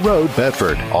 Manita Road,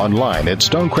 Bedford. Online at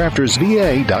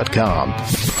stonecraftersva.com.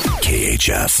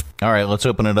 KHF. All right, let's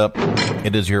open it up.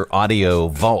 It is your audio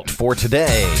vault for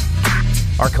today.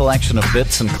 Our collection of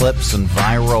bits and clips and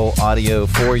viral audio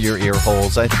for your ear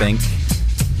holes. I think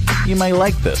you may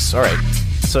like this. All right,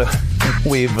 so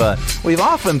we've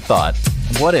often thought,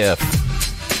 what if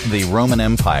the Roman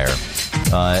Empire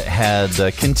had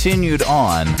continued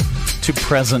on to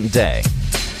present day?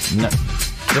 No,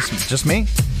 just me?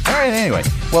 All right, anyway.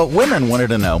 Well, women wanted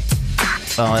to know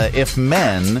if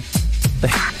men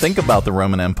think about the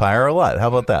Roman Empire a lot. How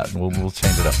about that? We'll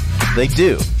change it up. They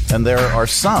do. And there are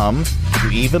some who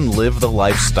even live the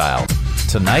lifestyle.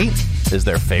 Tonight is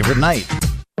their favorite night.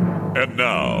 And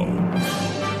now,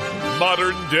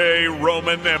 modern-day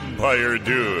Roman Empire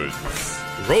dudes.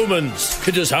 Romans,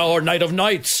 it is our night of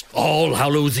nights, All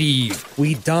Hallows Eve.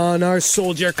 We don our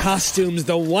soldier costumes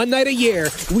the one night a year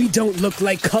we don't look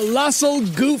like colossal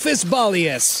Goofus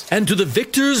Balius. And to the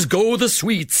victors go the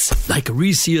sweets, like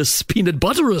Reese's Peanut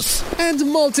Butterus.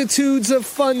 And multitudes of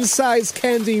fun-sized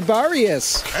Candy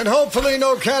Barius. And hopefully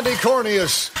no Candy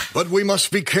Corneus. But we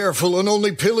must be careful and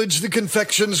only pillage the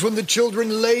confections when the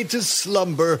children lay to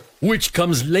slumber. Which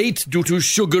comes late due to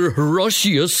sugar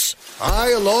rushius.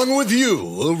 I, along with you,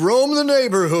 will roam the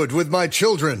neighborhood with my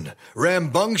children,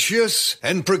 rambunctious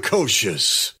and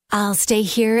precocious. I'll stay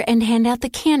here and hand out the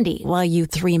candy while you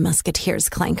three musketeers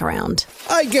clank around.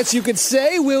 I guess you could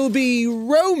say we'll be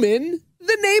roaming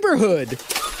the neighborhood.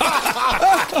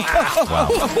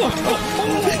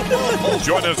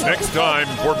 Join us next time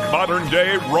for Modern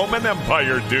Day Roman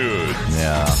Empire Dudes.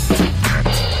 Yeah.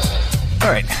 All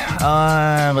right.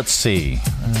 Let's see.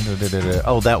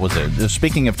 Oh, that was it.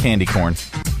 Speaking of candy corn,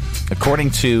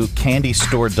 according to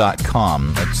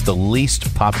candystore.com, it's the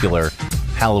least popular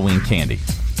Halloween candy.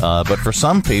 But for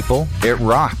some people, it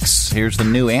rocks. Here's the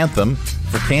new anthem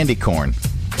for candy corn.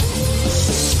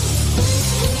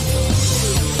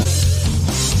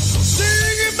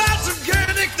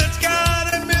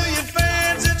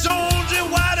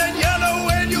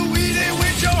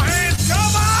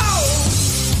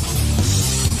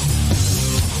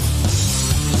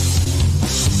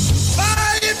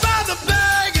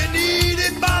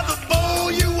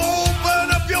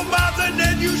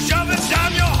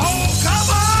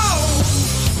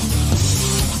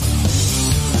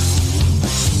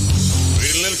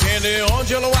 Orange,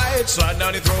 yellow, white, slide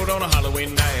down your throat on a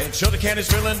Halloween night. Sure the candy's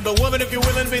filling, but woman, if you're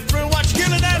willing to be through, watch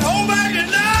killing that whole bag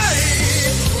tonight.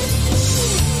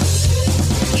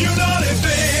 You naughty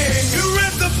thing, you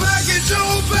rip the package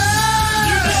open.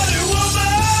 You naughty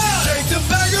woman, take the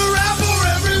bag around for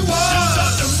everyone. You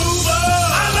start to move up.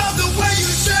 I love the way you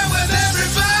share with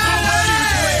everybody. The way you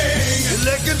swing, you're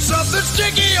licking something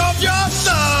sticky off your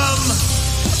thumb.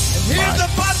 And here's the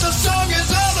part the song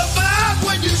is all about.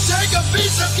 When you take a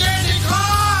piece of candy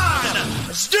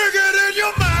corn, stick it in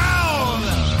your mouth.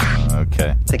 Okay.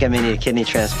 I think I may need a kidney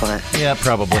transplant. Yeah,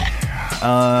 probably. We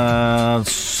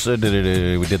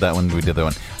did that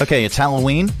one. Okay, it's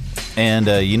Halloween, and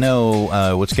you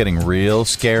know what's getting real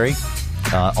scary?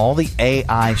 All the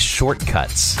AI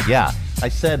shortcuts. Yeah, I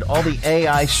said all the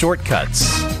AI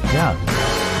shortcuts. Yeah.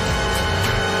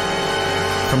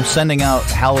 From sending out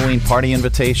Halloween party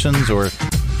invitations or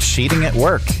cheating at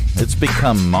work. It's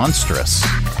become monstrous.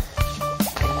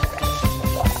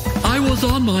 I was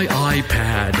on my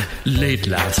iPad late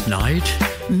last night,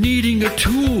 needing a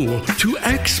tool to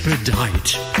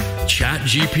expedite.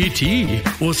 ChatGPT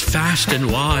was fast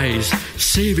and wise,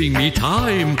 saving me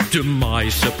time. To my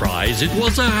surprise, it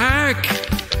was a hack.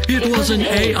 It was an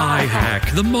AI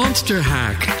hack, the monster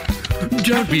hack.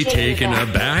 Don't be taken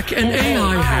aback, an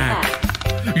AI hack.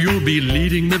 You'll be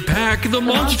leading the pack, the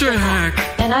monster hack.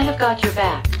 And I have got your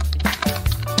back.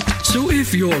 So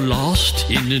if you're lost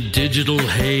in the digital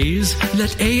haze,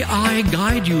 let AI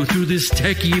guide you through this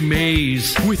techie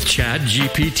maze. With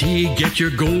ChatGPT, get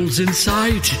your goals in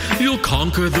sight. You'll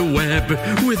conquer the web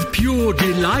with pure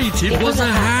delight. It was a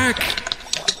hack.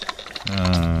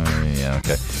 Yeah,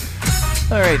 okay.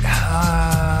 All right.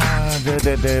 We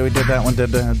did that one.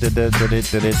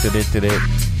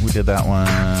 We did that one.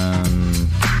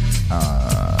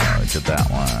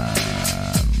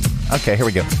 Okay, here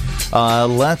we go.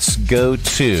 Let's go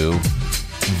to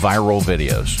viral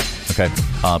videos. Okay.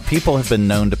 People have been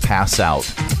known to pass out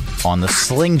on the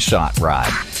slingshot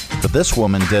ride, but this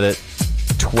woman did it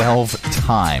 12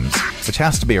 times, which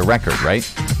has to be a record, right?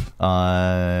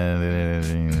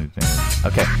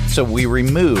 Okay, so we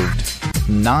removed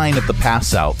 9 of the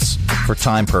pass outs for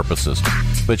time purposes,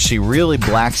 but she really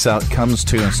blacks out, comes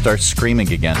to, and starts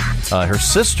screaming again. Her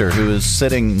sister, who is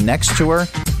sitting next to her,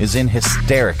 is in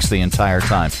hysterics the entire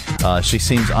time. She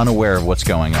seems unaware of what's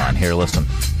going on. Here, listen.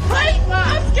 Wait,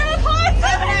 I'm scared.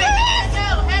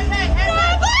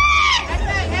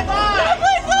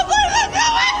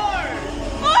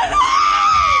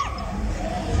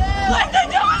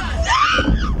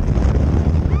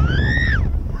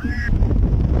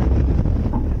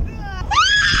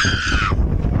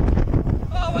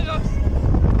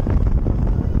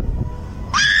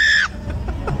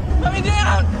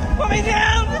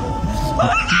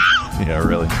 Yeah,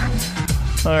 really.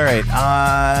 All right.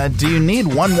 Do you need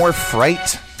one more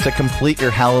fright to complete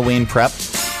your Halloween prep?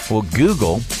 Well,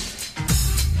 Google.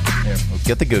 Here, we'll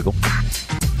get the Google.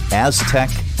 Aztec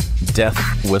death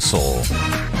whistle.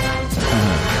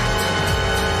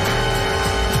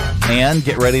 And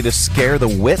get ready to scare the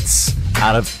wits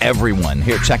out of everyone.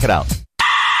 Here, check it out.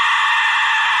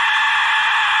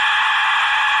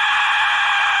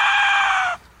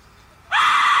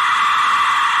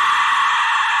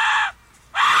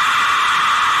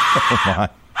 Oh my.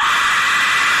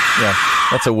 Yeah,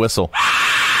 that's a whistle.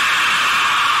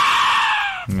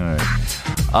 All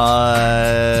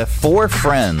right. 4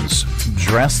 friends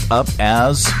dressed up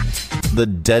as the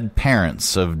dead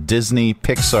parents of Disney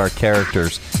Pixar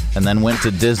characters and then went to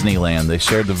Disneyland. They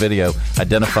shared the video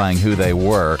identifying who they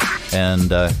were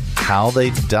and how they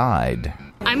died.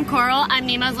 I'm Coral. I'm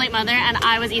Nemo's late mother, and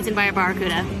I was eaten by a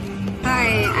barracuda.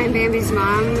 Hi, I'm Bambi's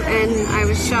mom, and I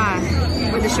was shot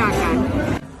with a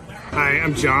shotgun. Hi,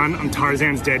 I'm John. I'm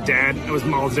Tarzan's dead dad. I was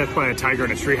mauled to death by a tiger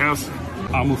in a treehouse.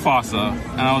 I'm Mufasa,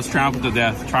 and I was trampled to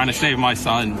death trying to save my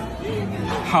son.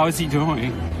 How is he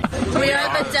doing? We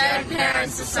are the Dead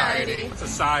Parents Society.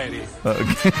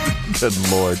 Good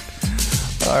Lord.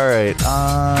 All right.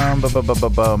 I'll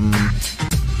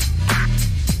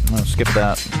skip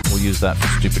that. We'll use that for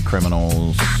stupid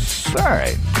criminals. All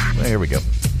right. Well, here we go.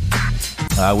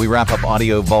 We wrap up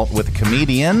Audio Vault with a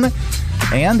comedian,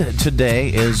 and today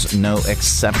is no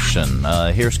exception.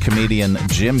 Here's comedian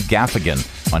Jim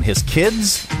Gaffigan on his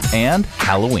kids and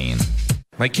Halloween.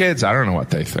 My kids, I don't know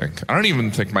what they think. I don't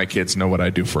even think my kids know what I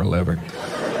do for a living.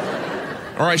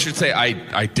 Or I should say,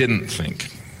 I didn't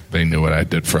think they knew what I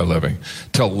did for a living.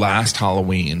 Till last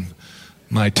Halloween,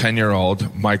 my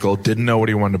 10-year-old, Michael, didn't know what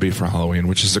he wanted to be for Halloween,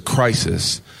 which is a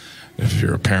crisis. If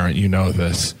you're a parent, you know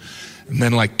this. And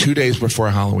then like 2 days before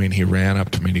Halloween, he ran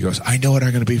up to me and he goes, I know what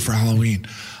I'm going to be for Halloween.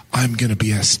 I'm going to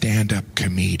be a stand-up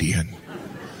comedian.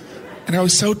 And I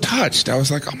was so touched. I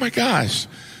was like, oh my gosh,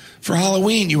 for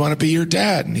Halloween, you want to be your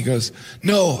dad? And he goes,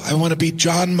 no, I want to be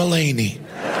John Mulaney.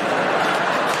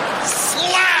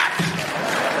 Slap!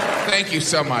 Thank you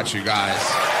so much, you guys.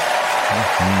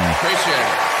 Appreciate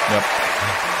it. Yep.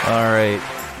 All right.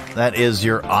 That is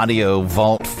your Audio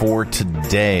Vault for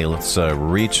today. Let's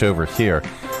reach over here.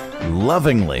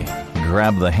 Lovingly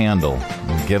grab the handle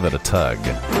and give it a tug.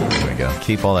 There we go.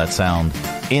 Keep all that sound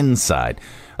inside.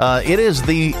 It is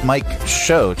the Mike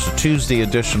Show. It's a Tuesday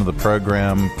edition of the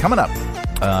program. Coming up,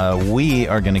 we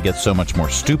are going to get so much more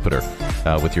stupider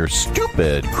with your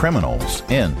stupid criminals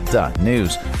in the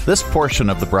news. This portion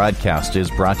of the broadcast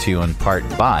is brought to you in part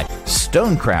by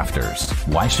Stonecrafters.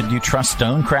 Why should you trust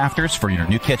Stonecrafters for your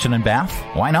new kitchen and bath?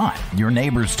 Why not? Your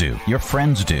neighbors do, your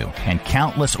friends do, and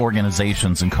countless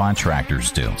organizations and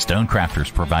contractors do.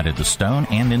 Stonecrafters provided the stone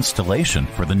and installation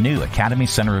for the new Academy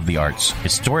Center of the Arts,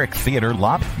 historic theater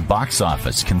lobby, box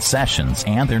office, concessions,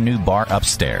 and their new bar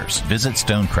upstairs. Visit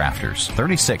Stonecrafters,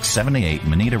 3678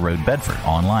 Manita Road, Bedford.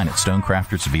 Online at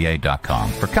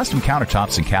stonecraftersva.com. For custom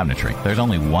countertops and cabinetry, there's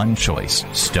only one choice: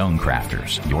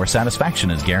 Stonecrafters. Your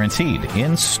satisfaction is guaranteed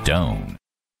in stone.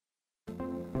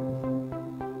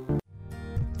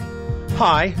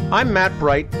 Hi, I'm Matt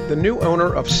Bright, the new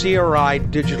owner of CRI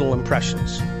Digital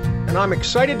Impressions, and I'm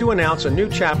excited to announce a new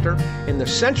chapter in the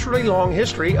century-long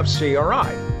history of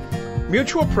CRI.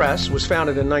 Mutual Press was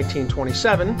founded in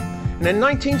 1927, and in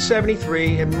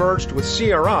 1973 it merged with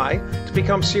CRI to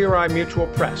become CRI Mutual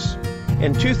Press.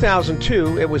 In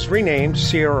 2002, it was renamed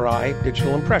CRI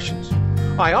Digital Impressions.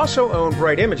 I also own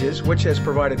Bright Images, which has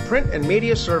provided print and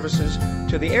media services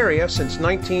to the area since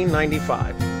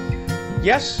 1995.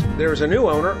 Yes, there is a new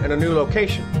owner and a new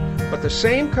location, but the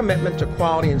same commitment to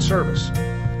quality and service.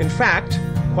 In fact,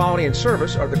 quality and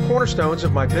service are the cornerstones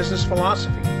of my business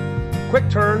philosophy. Quick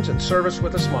turns and service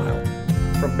with a smile.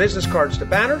 From business cards to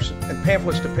banners and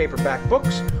pamphlets to paperback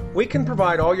books, we can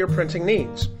provide all your printing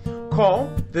needs. Call,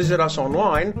 visit us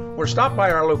online, or stop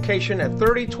by our location at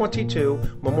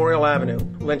 3022 Memorial Avenue,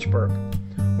 Lynchburg.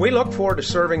 We look forward to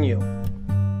serving you.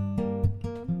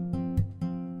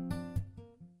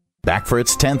 Back for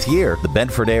its 10th year, the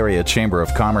Bedford Area Chamber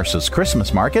of Commerce's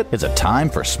Christmas Market is a time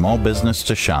for small business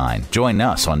to shine. Join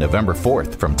us on November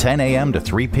 4th from 10 a.m. to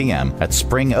 3 p.m. at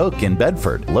Spring Oak in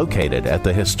Bedford, located at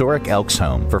the historic Elks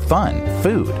Home, for fun,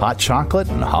 food, hot chocolate,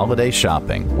 and holiday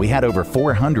shopping. We had over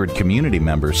 400 community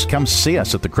members come see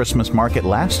us at the Christmas Market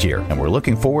last year, and we're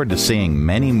looking forward to seeing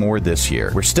many more this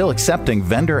year. We're still accepting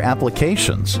vendor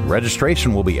applications.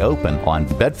 Registration will be open on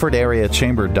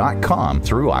bedfordareachamber.com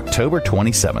through October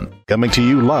 27th. Coming to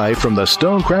you live from the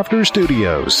Stonecrafters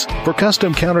Studios. For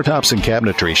custom countertops and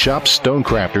cabinetry, shop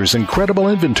Stonecrafters' incredible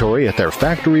inventory at their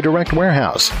Factory Direct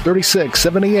Warehouse,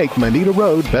 3678 Manita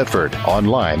Road, Bedford.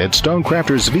 Online at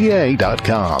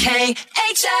stonecraftersva.com.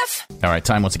 KHF! All right,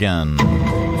 time once again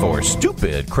for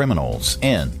Stupid Criminals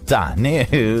in the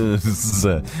News.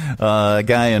 A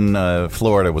guy in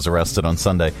Florida was arrested on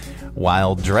Sunday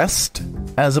while dressed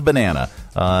as a banana.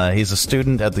 He's a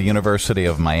student at the University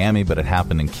of Miami, but it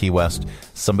happened in Key West.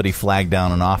 Somebody flagged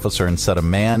down an officer and said a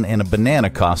man in a banana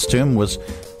costume was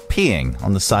peeing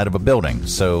on the side of a building.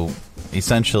 So,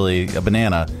 essentially, a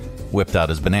banana whipped out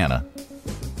his banana,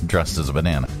 dressed as a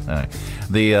banana.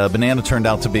 The banana turned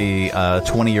out to be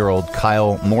 20-year-old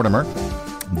Kyle Mortimer.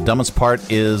 The dumbest part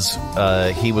is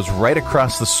he was right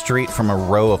across the street from a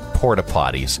row of porta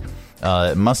potties.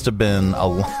 It must have been a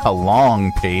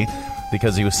long pee,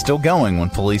 because he was still going when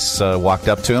police walked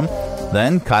up to him.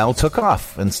 Then Kyle took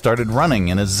off and started running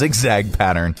in a zigzag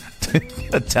pattern to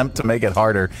attempt to make it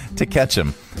harder to catch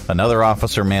him. Another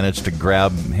officer managed to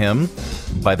grab him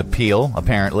by the peel,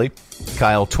 apparently.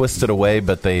 Kyle twisted away,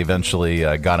 but they eventually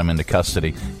got him into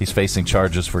custody. He's facing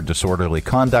charges for disorderly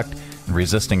conduct,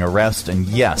 resisting arrest, and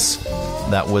yes,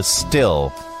 he was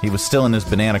still in his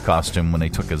banana costume when they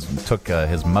took his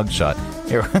mugshot.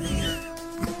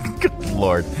 Good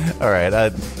Lord! All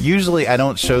right, usually I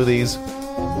don't show these,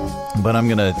 but I'm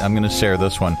gonna share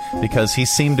this one because he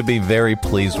seemed to be very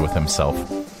pleased with himself.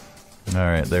 All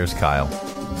right, there's Kyle.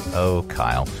 Oh,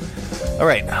 Kyle. All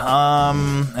right,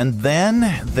 and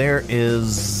then there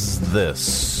is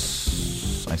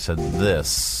this. I said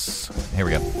this. Here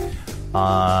we go.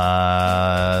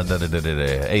 A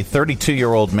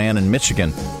 32-year-old man in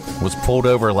Michigan was pulled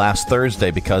over last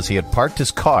Thursday because he had parked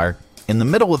his car in the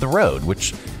middle of the road,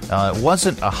 which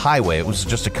wasn't a highway. It was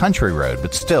just a country road,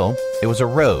 but still, it was a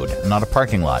road, not a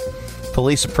parking lot.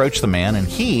 Police approached the man, and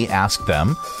he asked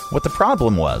them what the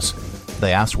problem was.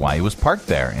 They asked why he was parked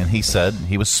there, and he said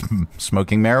he was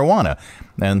smoking marijuana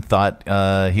and thought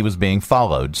he was being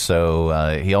followed.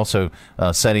 So he also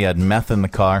said he had meth in the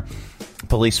car.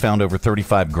 Police found over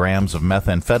 35 grams of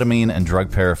methamphetamine and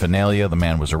drug paraphernalia. The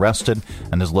man was arrested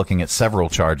and is looking at several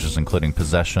charges, including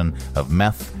possession of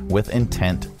meth with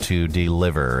intent to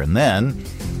deliver. And then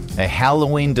a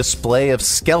Halloween display of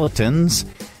skeletons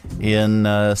in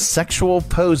sexual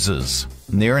poses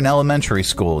near an elementary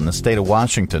school in the state of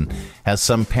Washington has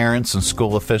some parents and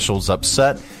school officials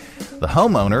upset. The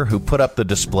homeowner who put up the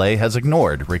display has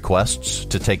ignored requests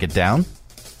to take it down,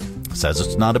 says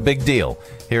it's not a big deal.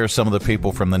 Here are some of the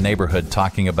people from the neighborhood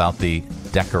talking about the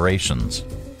decorations.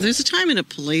 There's a time and a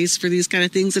place for these kind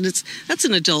of things, and that's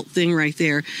an adult thing right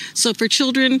there. So for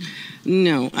children,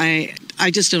 no, I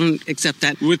just don't accept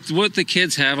that. With what the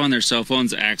kids have on their cell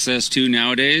phones access to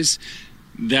nowadays,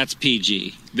 that's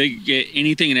PG. They get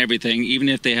anything and everything, even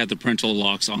if they have the parental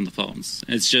locks on the phones.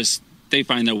 It's just, they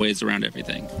find their ways around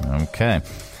everything. Okay.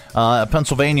 A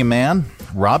Pennsylvania man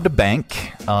robbed a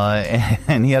bank,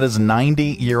 and he had his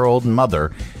 90-year-old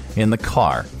mother in the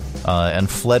car and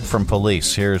fled from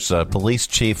police. Here's Police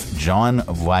Chief John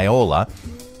Viola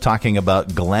talking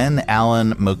about Glenn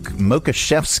Allen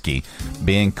Mokashevsky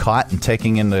being caught and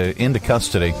taken into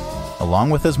custody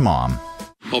along with his mom.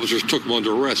 Officers took him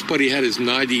under arrest, but he had his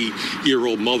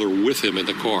 90-year-old mother with him in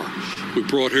the car. We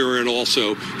brought her in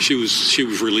also. She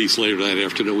was released later that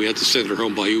afternoon. We had to send her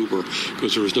home by Uber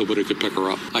because there was nobody who could pick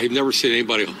her up. I've never seen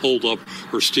anybody hold up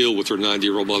or steal with their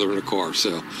 90-year-old mother in a car.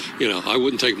 So, I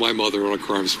wouldn't take my mother on a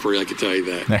crime spree, I can tell you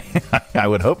that. I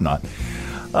would hope not.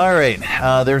 All right,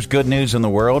 there's good news in the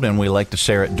world, and we like to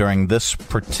share it during this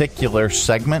particular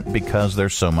segment because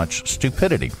there's so much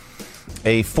stupidity.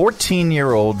 A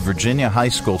 14-year-old Virginia high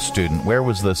school student, where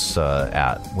was this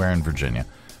at? Where in Virginia?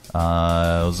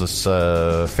 Was this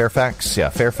Fairfax? Yeah,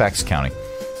 Fairfax County.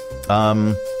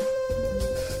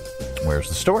 Where's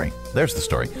the story? There's the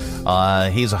story.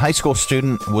 He's a high school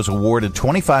student, was awarded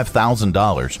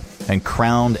 $25,000 and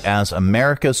crowned as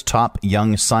America's top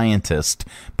young scientist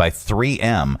by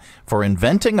 3M for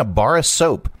inventing a bar of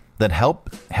soap that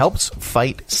helps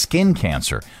fight skin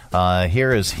cancer.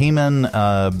 Here is Heman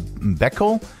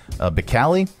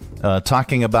Becali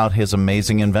talking about his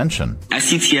amazing invention.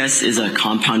 SCTS is a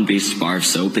compound-based bar of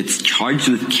soap. It's charged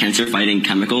with cancer-fighting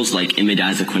chemicals like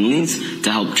imidazoquinolines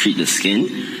to help treat the skin.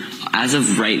 As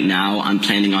of right now, I'm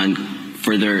planning on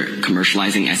further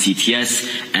commercializing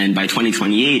SCTS, and by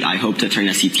 2028, I hope to turn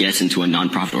SCTS into a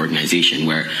nonprofit organization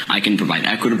where I can provide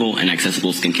equitable and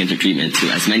accessible skin cancer treatment to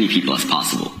as many people as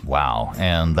possible. Wow,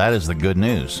 and that is the good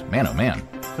news. Man, oh man,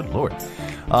 good Lord.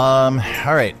 All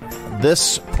right,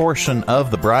 this portion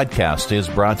of the broadcast is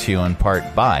brought to you in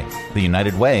part by the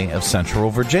United Way of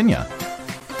Central Virginia.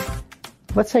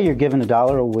 Let's say you're given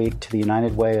 $1 a week to the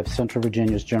United Way of Central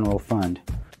Virginia's general fund.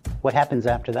 What happens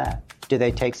after that? Do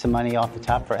they take some money off the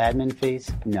top for admin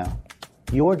fees? No.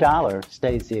 Your dollar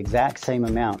stays the exact same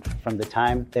amount from the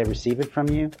time they receive it from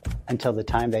you until the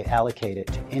time they allocate it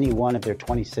to any one of their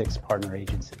 26 partner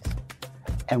agencies.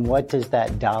 And what does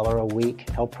that $1 a week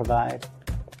help provide?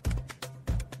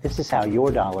 This is how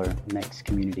your dollar makes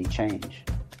community change.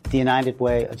 The United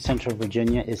Way of Central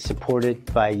Virginia is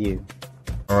supported by you.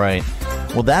 All right.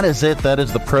 Well, that is it. That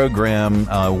is the program.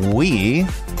 We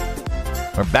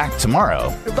are back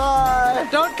tomorrow. Goodbye.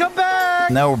 Don't come back.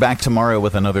 No, we're back tomorrow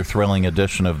with another thrilling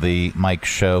edition of the Mike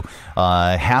Show.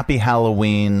 Happy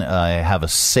Halloween. Have a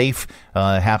safe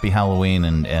happy Halloween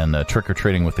and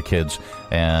trick-or-treating with the kids.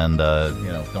 And,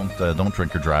 don't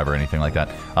drink or drive or anything like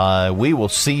that. We will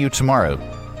see you tomorrow.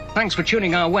 Thanks for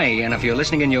tuning our way. And if you're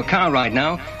listening in your car right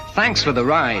now, thanks for the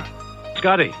ride.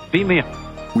 Scotty, beat me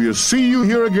up. We'll see you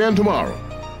here again tomorrow.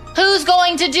 Who's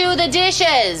going to do the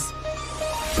dishes?